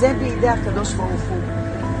 זה בידי הקדוש ברוך הוא.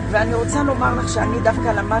 ואני רוצה לומר לך שאני דווקא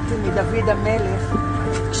למדתי מדוד המלך,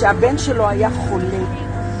 כשהבן שלו היה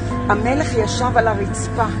חולה. המלך ישב על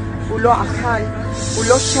הרצפה, הוא לא אכל, הוא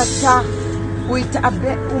לא שתה,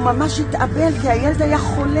 הוא ממש התאבל כי הילד היה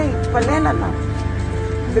חולה, התפלל עליו.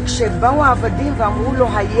 וכשבאו העבדים ואמרו לו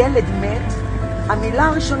הילד מת, המילה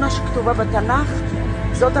הראשונה שכתובה בתנ"ך,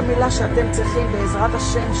 זאת המילה שאתם צריכים בעזרת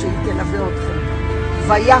השם שהיא תלווה אתכם.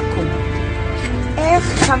 ויקום.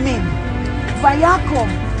 איך קמים? ויקום.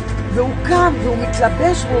 והוא קם והוא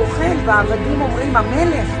מתלבש והוא אוכל, והעבדים אומרים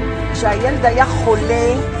המלך, כשהילד היה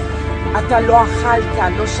חולה, אתה לא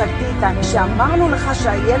אכלת, לא שתית, כשאמרנו לך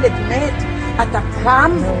שהילד מת, אתה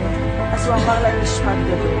קם? אז הוא אמר להם משפט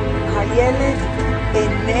גדול, הילד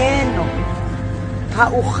איננו,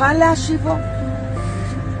 האוכל להשיבו?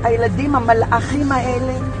 הילדים המלאכים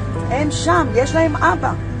האלה, הם שם, יש להם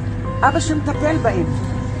אבא שמטפל בהם.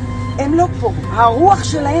 הם לא פה, הרוח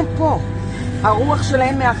שלהם פה, הרוח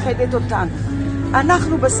שלהם מאחדת אותנו.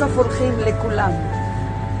 אנחנו בסוף הולכים לכולם,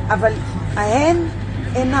 אבל ההן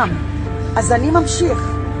אינם. אז אני ממשיך,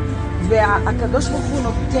 והקדוש ברוך הוא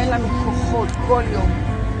נותן לנו כוחות כל יום.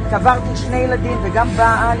 קברתי 2 ילדים וגם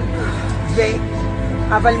בעל,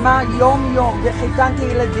 אבל מה, יום יום, וחיתנתי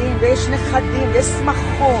ילדים, ויש נכדים, ויש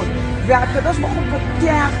שמחות, והקדוש ברוך הוא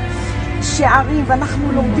פותח שערים,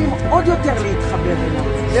 ואנחנו לומדים עוד יותר להתחבר אליו,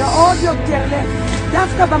 ועוד יותר,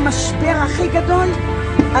 דווקא במשבר הכי גדול,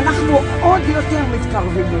 אנחנו עוד יותר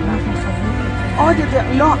מתקרבים אליו. עוד יותר,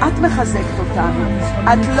 לא, את מחזקת אותנו.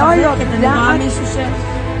 את לא יודעת. אני רואה מישהו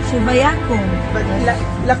שויקום.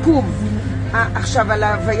 לקום. עכשיו, על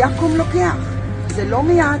הויקום לוקח. זה לא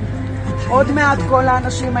מיד. עוד מעט כל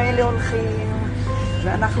האנשים האלה הולכים,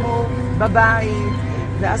 ואנחנו בבית,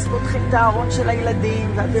 ואז פותחים את הארון של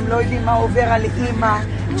הילדים, ואתם לא יודעים מה עובר על אימא,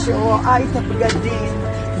 שרואה את הבגדים,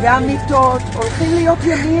 והמיטות, הולכים להיות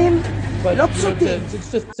ימים לא פשוטים.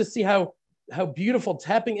 Just to see how beautiful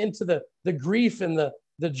tapping into the grief and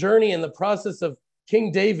the journey and the process of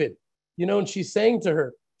King David, you know, and she's saying to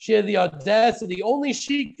her, she had the audacity, only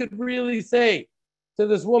she could really say to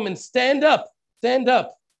this woman, stand up, stand up.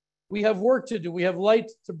 We have work to do. We have light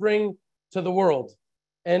to bring to the world.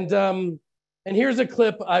 And here's a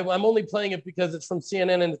clip. I'm only playing it because it's from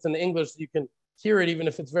CNN and it's in English, so you can hear it even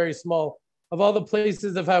if it's very small, of all the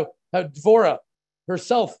places of how Dvorah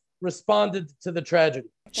herself responded to the tragedy.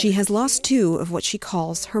 She has lost 2 of what she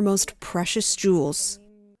calls her most precious jewels.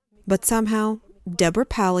 But somehow,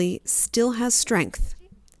 Deborah Pally still has strength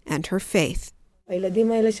and her faith.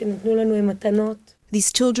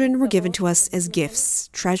 These children were given to us as gifts,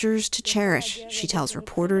 treasures to cherish, she tells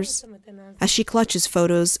reporters, as she clutches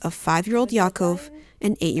photos of 5-year-old Yaakov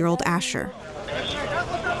and 8-year-old Asher.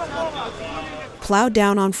 Plowed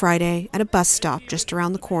down on Friday at a bus stop just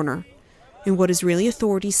around the corner, in what Israeli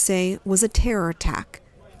authorities say was a terror attack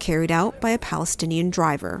carried out by a Palestinian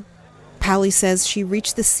driver. Pally says she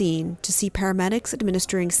reached the scene to see paramedics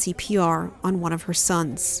administering CPR on one of her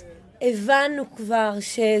sons.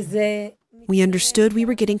 We understood we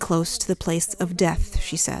were getting close to the place of death,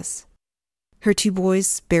 she says. Her 2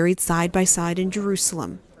 boys buried side by side in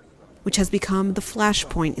Jerusalem, which has become the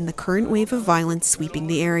flashpoint in the current wave of violence sweeping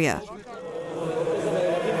the area.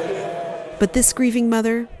 But this grieving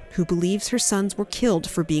mother, who believes her sons were killed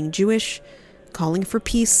for being Jewish, calling for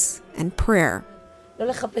peace and prayer.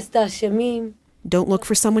 Don't look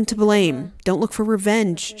for someone to blame. Don't look for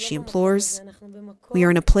revenge, she implores. We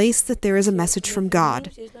are in a place that there is a message from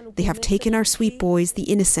God. They have taken our sweet boys, the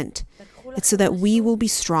innocent. It's so that we will be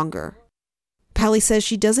stronger. Pally says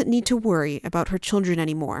she doesn't need to worry about her children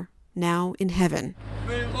anymore, now in heaven.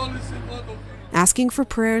 Asking for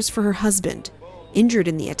prayers for her husband, injured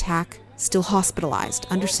in the attack, still hospitalized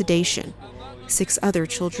under sedation. 6 other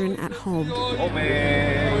children at home.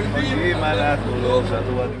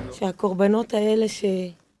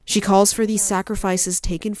 She calls for these sacrifices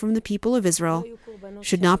taken from the people of Israel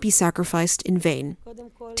should not be sacrificed in vain.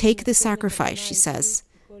 Take this sacrifice, she says.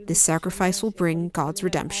 This sacrifice will bring God's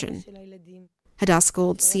redemption. Hadass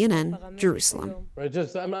Gold, CNN, Jerusalem. Right,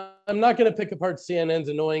 I'm not going to pick apart CNN's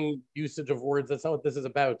annoying usage of words. That's not what this is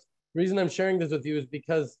about. The reason I'm sharing this with you is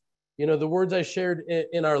because, you know, the words I shared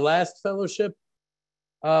in our last fellowship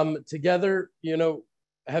together, you know,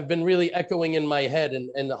 have been really echoing in my head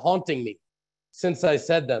and haunting me since I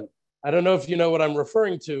said them. I don't know if you know what I'm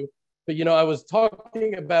referring to, but, you know, I was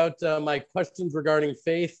talking about my questions regarding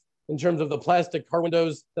faith in terms of the plastic car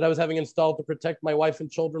windows that I was having installed to protect my wife and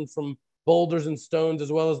children from boulders and stones,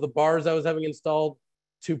 as well as the bars I was having installed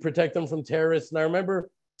to protect them from terrorists. And I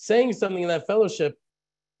remember saying something in that fellowship,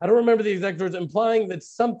 I don't remember the exact words, implying that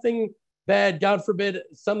something bad, God forbid,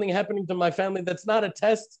 something happening to my family, that's not a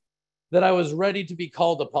test that I was ready to be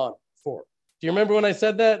called upon for. Do you remember when I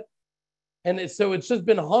said that? And so it's just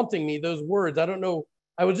been haunting me, those words. I don't know.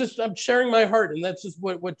 I'm sharing my heart, and that's just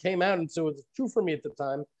what came out. And so it's true for me at the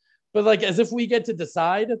time. But like, as if we get to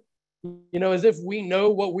decide, you know, as if we know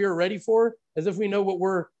what we're ready for, as if we know what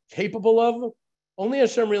we're capable of. Only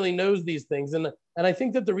Hashem really knows these things. And I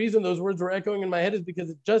think that the reason those words were echoing in my head is because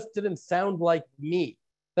it just didn't sound like me.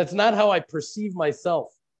 That's not how I perceive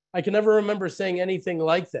myself. I can never remember saying anything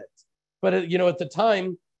like that. But, you know, at the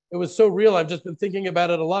time, it was so real. I've just been thinking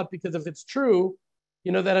about it a lot, because if it's true,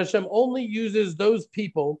 you know, that Hashem only uses those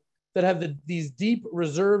people that have these deep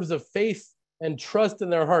reserves of faith and trust in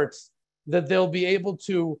their hearts, that they'll be able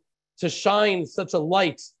to shine such a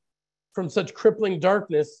light from such crippling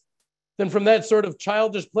darkness, then from that sort of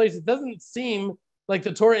childish place, it doesn't seem like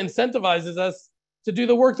the Torah incentivizes us to do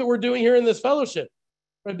the work that we're doing here in this fellowship.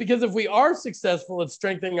 Right? Because if we are successful at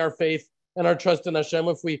strengthening our faith and our trust in Hashem,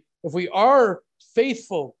 if we are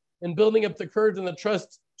faithful and building up the courage and the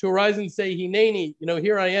trust to arise and say, Hineni,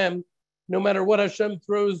 here I am, no matter what Hashem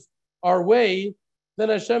throws our way, then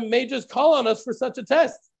Hashem may just call on us for such a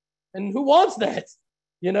test. And who wants that?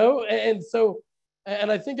 And so,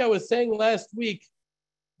 and I think I was saying last week,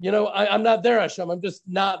 I'm not there, Hashem. I'm just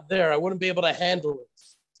not there. I wouldn't be able to handle it.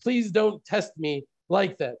 Please don't test me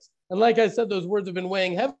like that. And like I said, those words have been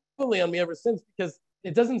weighing heavily on me ever since, because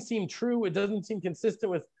it doesn't seem true. It doesn't seem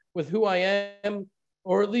consistent with who I am,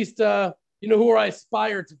 or at least, who I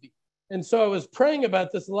aspire to be. And so I was praying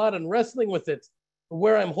about this a lot and wrestling with it,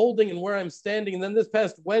 where I'm holding and where I'm standing. And then this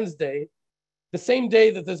past Wednesday, the same day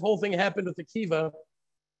that this whole thing happened with Akiva,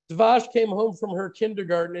 Dvash came home from her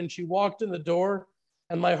kindergarten and she walked in the door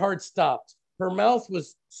and my heart stopped. Her mouth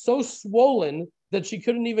was so swollen that she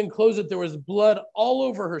couldn't even close it. There was blood all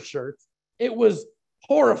over her shirt. It was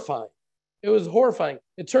horrifying. It was horrifying.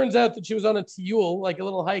 It turns out that she was on a tiyul, like a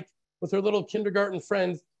little hike with her little kindergarten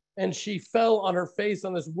friends, and she fell on her face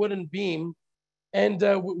on this wooden beam. And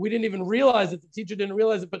we didn't even realize it. The teacher didn't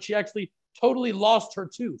realize it, but she actually totally lost her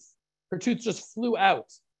tooth. Her tooth just flew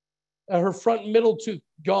out. Her front middle tooth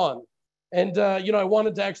gone. And, I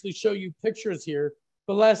wanted to actually show you pictures here.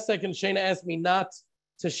 But last second, Shana asked me not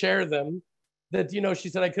to share them. That, she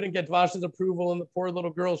said I couldn't get Dvash's approval, and the poor little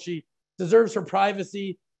girl, she deserves her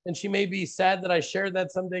privacy. And she may be sad that I shared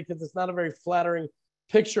that someday, because it's not a very flattering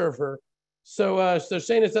picture of her. So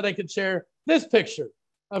Shana said I could share this picture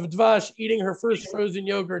of Dvash eating her first frozen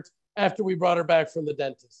yogurt after we brought her back from the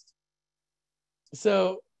dentist.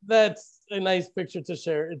 So that's a nice picture to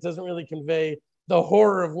share. It doesn't really convey the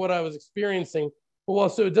horror of what I was experiencing. But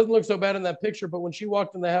also, it doesn't look so bad in that picture, but when she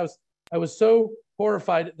walked in the house, I was so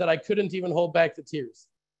horrified that I couldn't even hold back the tears.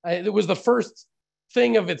 It was the first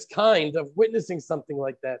thing of its kind of witnessing something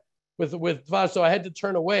like that with Dvash. So I had to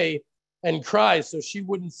turn away and cry so she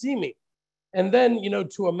wouldn't see me. And then,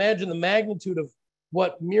 to imagine the magnitude of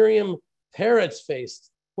what Miriam Peretz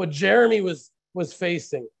faced, what Jeremy was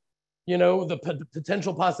facing, the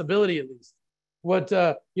potential possibility at least, what,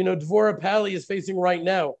 Dvorah Pally is facing right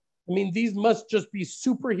now. I mean, these must just be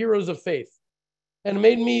superheroes of faith. And it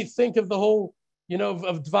made me think of the whole,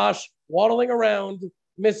 of Dvash waddling around,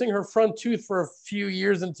 missing her front tooth for a few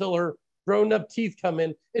years until her grown-up teeth come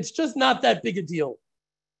in. It's just not that big a deal.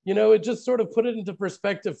 It just sort of put it into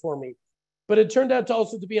perspective for me. But it turned out to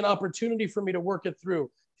also to be an opportunity for me to work it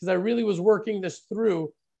through, because I really was working this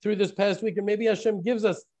through this past week. And maybe Hashem gives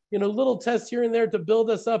us, little tests here and there to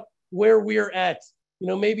build us up where we're at.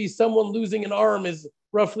 Maybe someone losing an arm is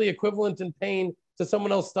roughly equivalent in pain to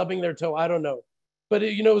someone else stubbing their toe. I don't know. But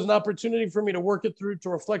it was an opportunity for me to work it through, to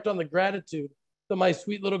reflect on the gratitude that my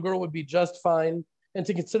sweet little girl would be just fine, and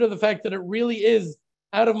to consider the fact that it really is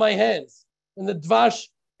out of my hands. And the Dvash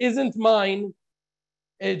isn't mine,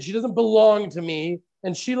 and she doesn't belong to me,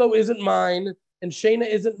 and Shiloh isn't mine, and Shana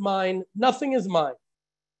isn't mine. Nothing is mine.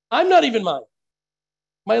 I'm not even mine.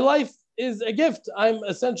 My life is a gift I'm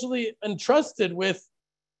essentially entrusted with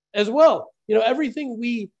as well. Everything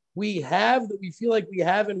we have, that we feel like we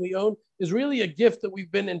have and we own, is really a gift that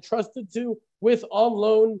we've been entrusted to with on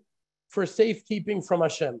loan for safekeeping from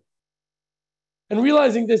Hashem. And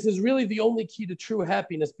realizing this is really the only key to true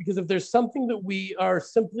happiness, because if there's something that we are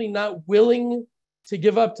simply not willing to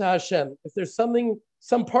give up to Hashem, if there's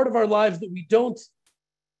some part of our lives that we don't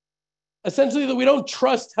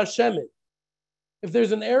trust Hashem in, if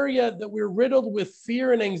there's an area that we're riddled with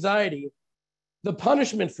fear and anxiety, the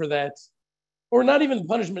punishment for that, or not even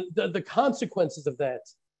punishment, the consequences of that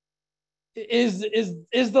is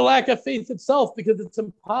the lack of faith itself, because it's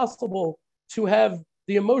impossible to have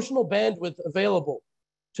the emotional bandwidth available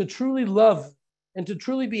to truly love and to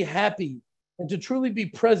truly be happy and to truly be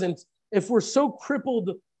present if we're so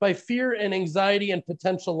crippled by fear and anxiety and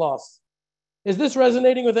potential loss. Is this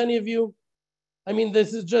resonating with any of you? I mean,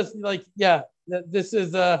 this is just like, yeah, this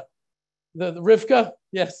is the Rivka.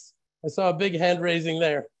 Yes, I saw a big hand raising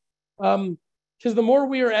there. Because the more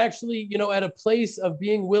we are actually, at a place of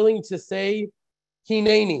being willing to say,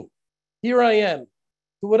 Hineni, here I am,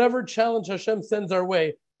 to whatever challenge Hashem sends our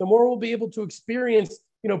way, the more we'll be able to experience,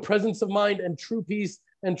 presence of mind and true peace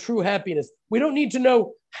and true happiness. We don't need to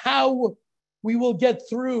know how we will get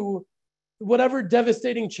through whatever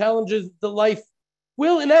devastating challenges the life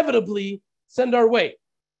will inevitably send our way.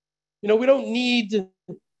 We don't need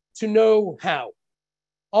to know how.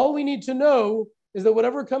 All we need to know is that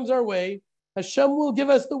whatever comes our way, Hashem will give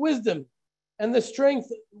us the wisdom and the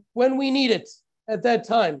strength when we need it at that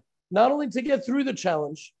time, not only to get through the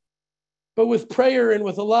challenge, but with prayer and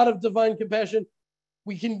with a lot of divine compassion,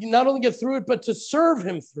 we can not only get through it, but to serve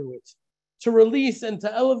him through it, to release and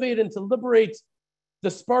to elevate and to liberate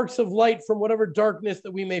the sparks of light from whatever darkness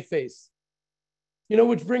that we may face.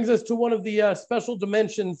 Which brings us to one of the special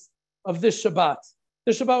dimensions of this Shabbat.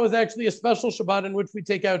 This Shabbat was actually a special Shabbat in which we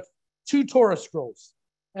take out 2 Torah scrolls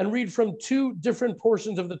and read from 2 different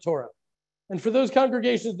portions of the Torah. And for those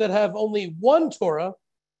congregations that have only one Torah,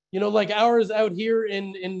 like ours out here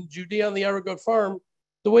in Judea on the Aragot farm,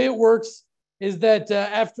 the way it works is that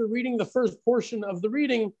after reading the first portion of the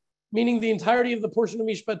reading, meaning the entirety of the portion of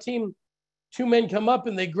Mishpatim, 2 men come up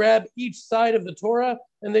and they grab each side of the Torah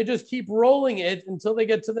and they just keep rolling it until they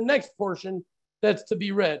get to the next portion that's to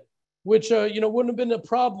be read, which, wouldn't have been a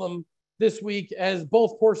problem this week as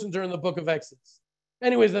both portions are in the book of Exodus.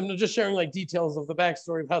 Anyways, I'm just sharing like details of the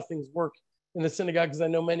backstory of how things work in the synagogue because I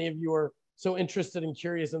know many of you are so interested and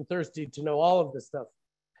curious and thirsty to know all of this stuff.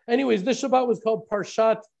 Anyways, this Shabbat was called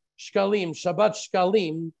Parshat Shkalim, Shabbat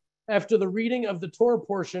Shkalim, after the reading of the Torah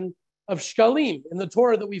portion of Shkalim in the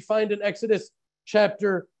Torah that we find in Exodus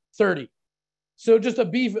chapter 30. So just a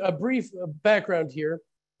brief background here.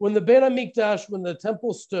 When the Beit HaMikdash, when the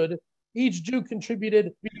temple stood, each Jew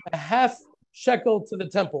contributed a half shekel to the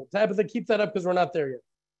temple. Tabitha, keep that up because we're not there yet.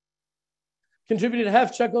 Contributed a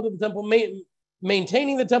half shekel to the temple,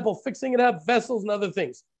 maintaining the temple, fixing it up, vessels and other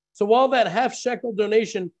things. So while that half shekel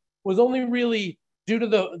donation was only really due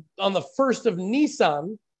to on the 1st of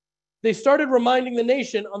Nisan, they started reminding the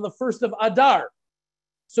nation on the 1st of Adar.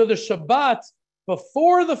 So the Shabbat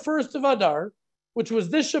before the 1st of Adar, which was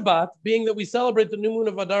this Shabbat, being that we celebrate the new moon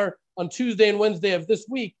of Adar on Tuesday and Wednesday of this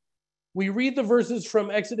week, we read the verses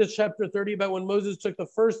from Exodus chapter 30 about when Moses took the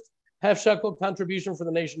first half shekel contribution for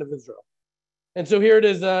the nation of Israel. And so here it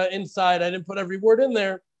is inside. I didn't put every word in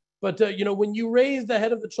there, but when you raise the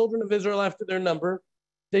head of the children of Israel after their number,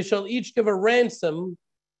 they shall each give a ransom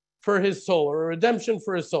for his soul, or a redemption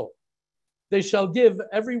for his soul. They shall give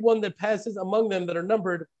every one that passes among them that are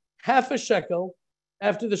numbered half a shekel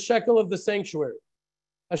after the shekel of the sanctuary.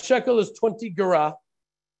 A shekel is 20 gerah.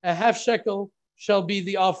 A half shekel shall be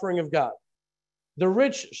the offering of God. The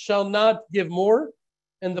rich shall not give more,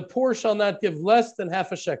 and the poor shall not give less than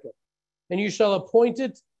half a shekel. And you shall appoint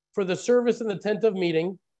it for the service in the tent of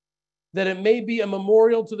meeting, that it may be a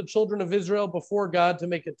memorial to the children of Israel before God to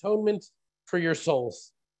make atonement for your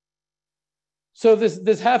souls. So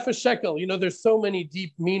this half a shekel, there's so many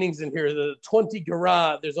deep meanings in here. The 20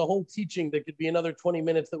 gerah, there's a whole teaching that could be another 20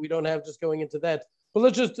 minutes that we don't have just going into that. But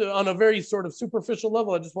let's just, on a very sort of superficial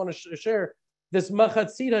level, I just want to share this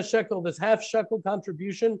machatzit shekel, this half shekel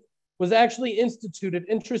contribution was actually instituted,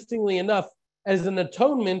 interestingly enough, as an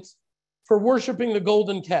atonement for worshiping the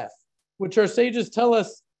golden calf, which our sages tell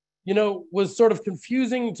us, was sort of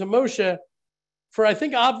confusing to Moshe for, I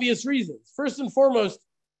think, obvious reasons. First and foremost,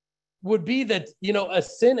 would be that, a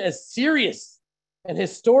sin as serious and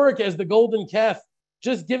historic as the golden calf,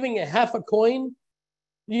 just giving a half a coin,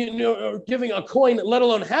 or giving a coin, let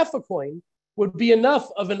alone half a coin, would be enough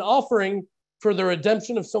of an offering for the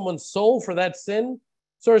redemption of someone's soul for that sin.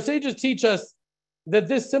 So our sages teach us that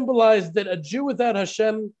this symbolized that a Jew without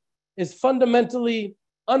Hashem is fundamentally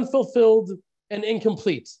unfulfilled and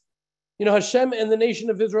incomplete. Hashem and the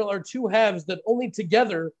nation of Israel are 2 halves that only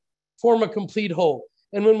together form a complete whole.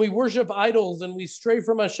 And when we worship idols and we stray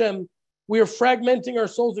from Hashem, we are fragmenting our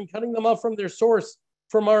souls and cutting them off from their source,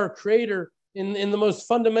 from our Creator in the most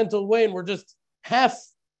fundamental way. And we're just half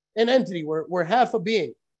an entity. We're half a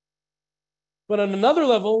being. But on another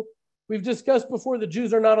level, we've discussed before, the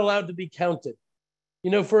Jews are not allowed to be counted.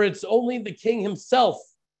 For it's only the king himself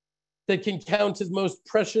that can count his most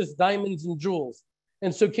precious diamonds and jewels.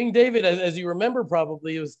 And so King David, as you remember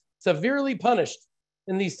probably, was severely punished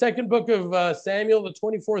in the second book of Samuel, the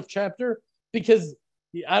 24th chapter, because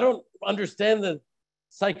I don't understand the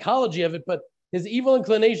psychology of it, but his evil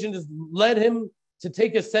inclination just led him to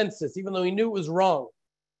take a census, even though he knew it was wrong.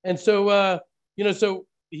 And so, so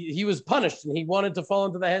he was punished, and he wanted to fall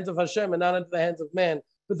into the hands of Hashem and not into the hands of man.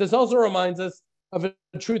 But this also reminds us of a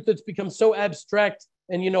truth that's become so abstract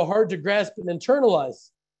and, hard to grasp and internalize,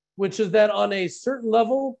 which is that on a certain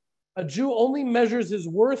level, a Jew only measures his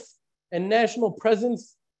worth and national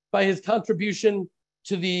presence by his contribution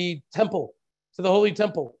to the temple, to the holy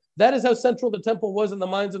temple. That is how central the temple was in the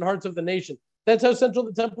minds and hearts of the nation. That's how central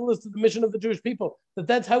the temple is to the mission of the Jewish people.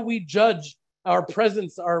 That's how we judge our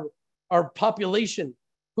presence, our population,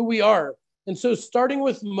 who we are. And so starting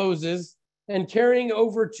with Moses and carrying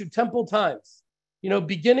over to temple times,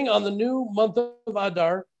 beginning on the new month of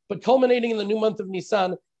Adar, but culminating in the new month of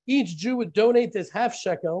Nisan, each Jew would donate this half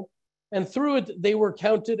shekel, and through it, they were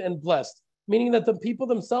counted and blessed, meaning that the people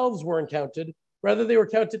themselves weren't counted. Rather, they were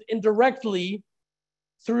counted indirectly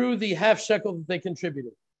through the half shekel that they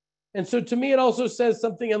contributed. And so to me, it also says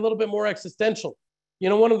something a little bit more existential.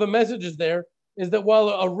 one of the messages there is that while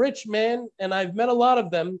a rich man, and I've met a lot of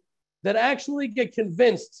them, that actually get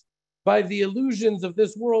convinced by the illusions of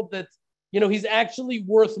this world that, he's actually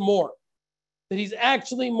worth more, that he's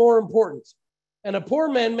actually more important. And a poor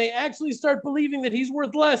man may actually start believing that he's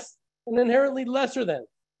worth less and inherently lesser than.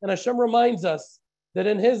 And Hashem reminds us that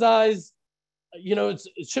in his eyes,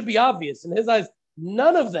 it should be obvious. In his eyes,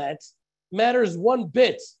 none of that matters one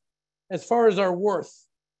bit as far as our worth.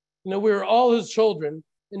 We're all his children,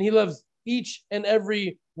 and he loves each and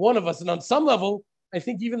every one of us. And on some level, I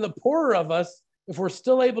think even the poorer of us, if we're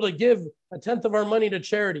still able to give 1/10 of our money to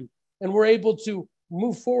charity and we're able to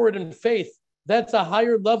move forward in faith, that's a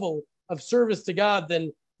higher level of service to God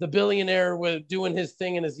than the billionaire with doing his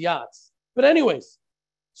thing in his yachts. But anyways,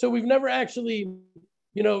 so we've never actually,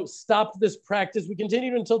 stopped this practice. We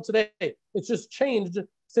continued until today. It's just changed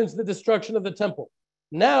since the destruction of the temple.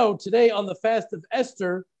 Now, today on the fast of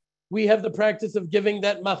Esther, we have the practice of giving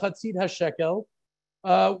that machatzit hashekel,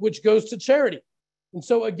 which goes to charity. And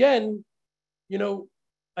so again,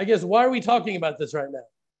 I guess, why are we talking about this right now?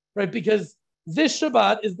 Right? Because this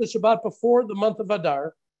Shabbat is the Shabbat before the month of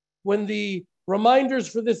Adar, when the reminders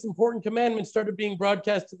for this important commandment started being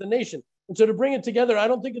broadcast to the nation. And so to bring it together, I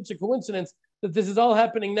don't think it's a coincidence that this is all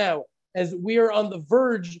happening now, as we are on the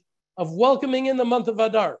verge of welcoming in the month of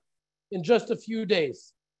Adar in just a few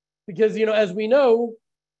days. Because, as we know,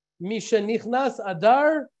 Misha Nichnas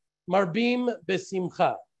Adar Marbim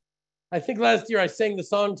Besimcha. I think last year I sang the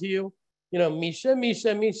song to you, Misha,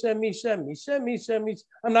 Misha, Misha, Misha, Misha, Misha, Misha.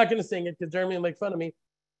 I'm not going to sing it because Jeremy will make fun of me.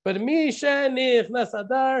 But Misha Nichnas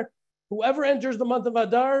Adar, whoever enters the month of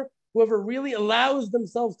Adar, whoever really allows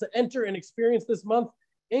themselves to enter and experience this month,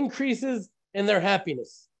 increases in their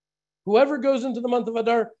happiness. Whoever goes into the month of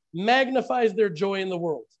Adar magnifies their joy in the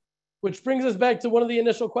world. Which brings us back to one of the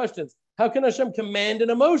initial questions. How can Hashem command an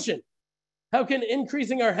emotion? How can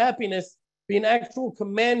increasing our happiness be an actual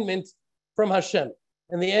commandment from Hashem?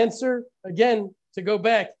 And the answer, again, to go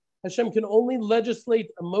back, Hashem can only legislate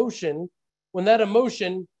emotion when that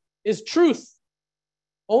emotion is truth.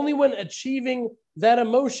 Only when achieving that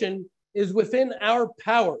emotion is within our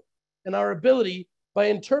power and our ability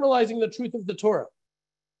by internalizing the truth of the Torah.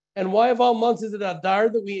 And why of all months is it Adar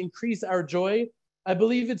that we increase our joy? I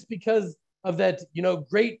believe it's because of that,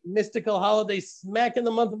 great mystical holiday smack in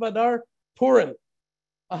the month of Adar, Purim,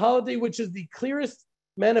 a holiday which is the clearest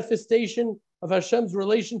manifestation of Hashem's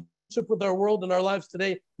relationship with our world and our lives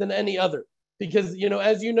today than any other. Because,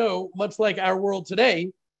 as you know, much like our world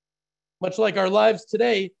today, much like our lives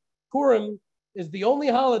today, Purim is the only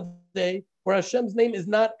holiday where Hashem's name is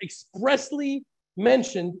not expressly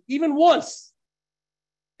mentioned even once.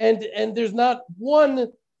 And there's not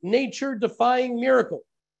one nature-defying miracle.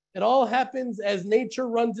 It all happens as nature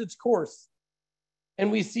runs its course.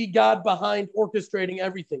 And we see God behind orchestrating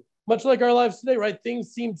everything. Much like our lives today, right?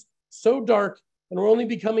 Things seem so dark and we're only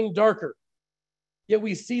becoming darker. Yet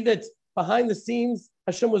we see that behind the scenes,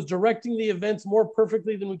 Hashem was directing the events more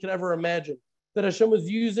perfectly than we could ever imagine. That Hashem was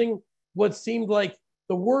using what seemed like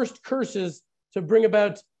the worst curses to bring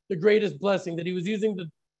about the greatest blessing. That he was using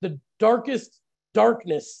the darkest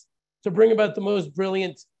darkness to bring about the most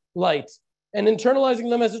brilliant light. And internalizing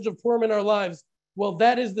the message of Purim in our lives, well,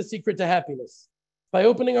 that is the secret to happiness. By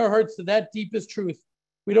opening our hearts to that deepest truth,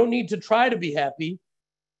 we don't need to try to be happy.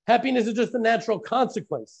 Happiness is just a natural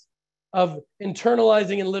consequence of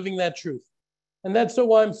internalizing and living that truth. And that's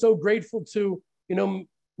why I'm so grateful to,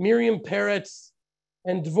 Miriam Peretz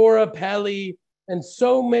and Dvorah Pali and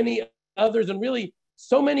so many others, and really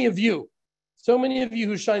so many of you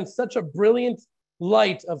who shine such a brilliant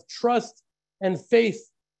light of trust and faith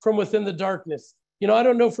from within the darkness. I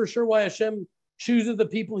don't know for sure why Hashem chooses the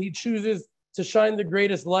people he chooses to shine the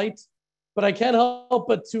greatest light, but I can't help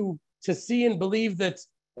but to see and believe that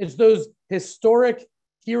it's those historic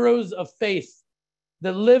heroes of faith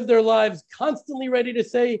that live their lives constantly ready to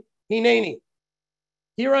say, Hineni,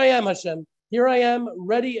 here I am, Hashem. Here I am,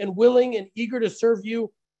 ready and willing and eager to serve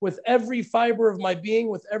you with every fiber of my being,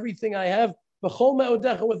 with everything I have, b'chol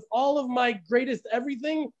me'odecha, with all of my greatest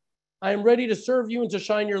everything. I am ready to serve you and to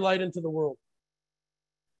shine your light into the world.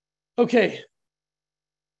 Okay.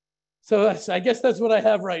 So I guess that's what I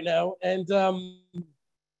have right now. And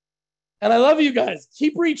I love you guys.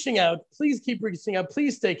 Keep reaching out. Please keep reaching out.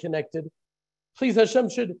 Please stay connected. Please, Hashem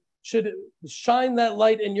should shine that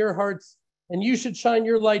light in your hearts, and you should shine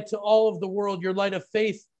your light to all of the world, your light of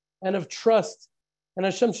faith and of trust. And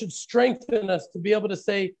Hashem should strengthen us to be able to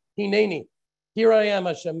say, Hineni, here I am,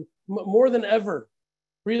 Hashem. More than ever,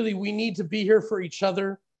 really, we need to be here for each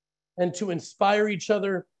other and to inspire each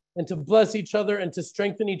other and to bless each other and to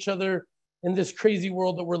strengthen each other in this crazy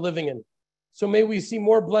world that we're living in. So may we see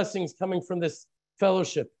more blessings coming from this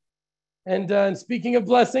fellowship. And speaking of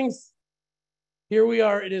blessings, here we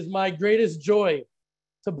are. It is my greatest joy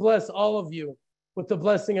to bless all of you with the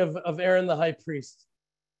blessing of Aaron the high priest.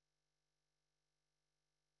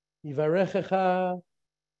 Yivarechecha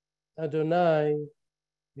Adonai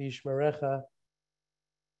v'yishmerecha.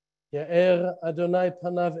 Ya'er Adonai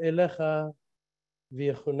panav elecha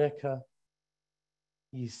v'yechuneka.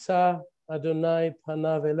 Yisa Adonai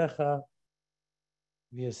panav elecha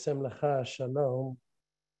v'yasem lecha shalom.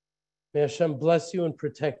 May Hashem bless you and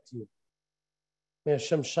protect you. May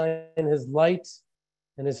Hashem shine his light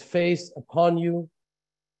and his face upon you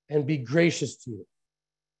and be gracious to you.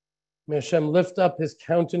 May Hashem lift up his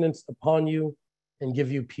countenance upon you and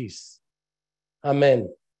give you peace. Amen.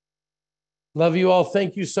 Love you all.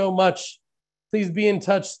 Thank you so much. Please be in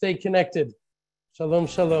touch. Stay connected. Shalom,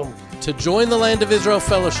 shalom. To join the Land of Israel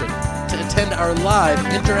Fellowship, to attend our live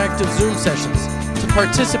interactive Zoom sessions, to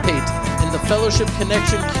participate in the Fellowship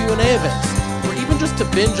Connection Q&A events, or even just to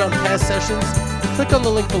binge on past sessions, click on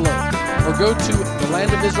the link below, or go to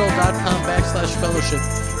thelandofisrael.com/fellowship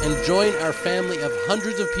and join our family of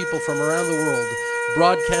hundreds of people from around the world,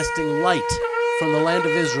 broadcasting light from the land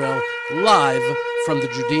of Israel, live from the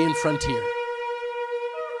Judean frontier.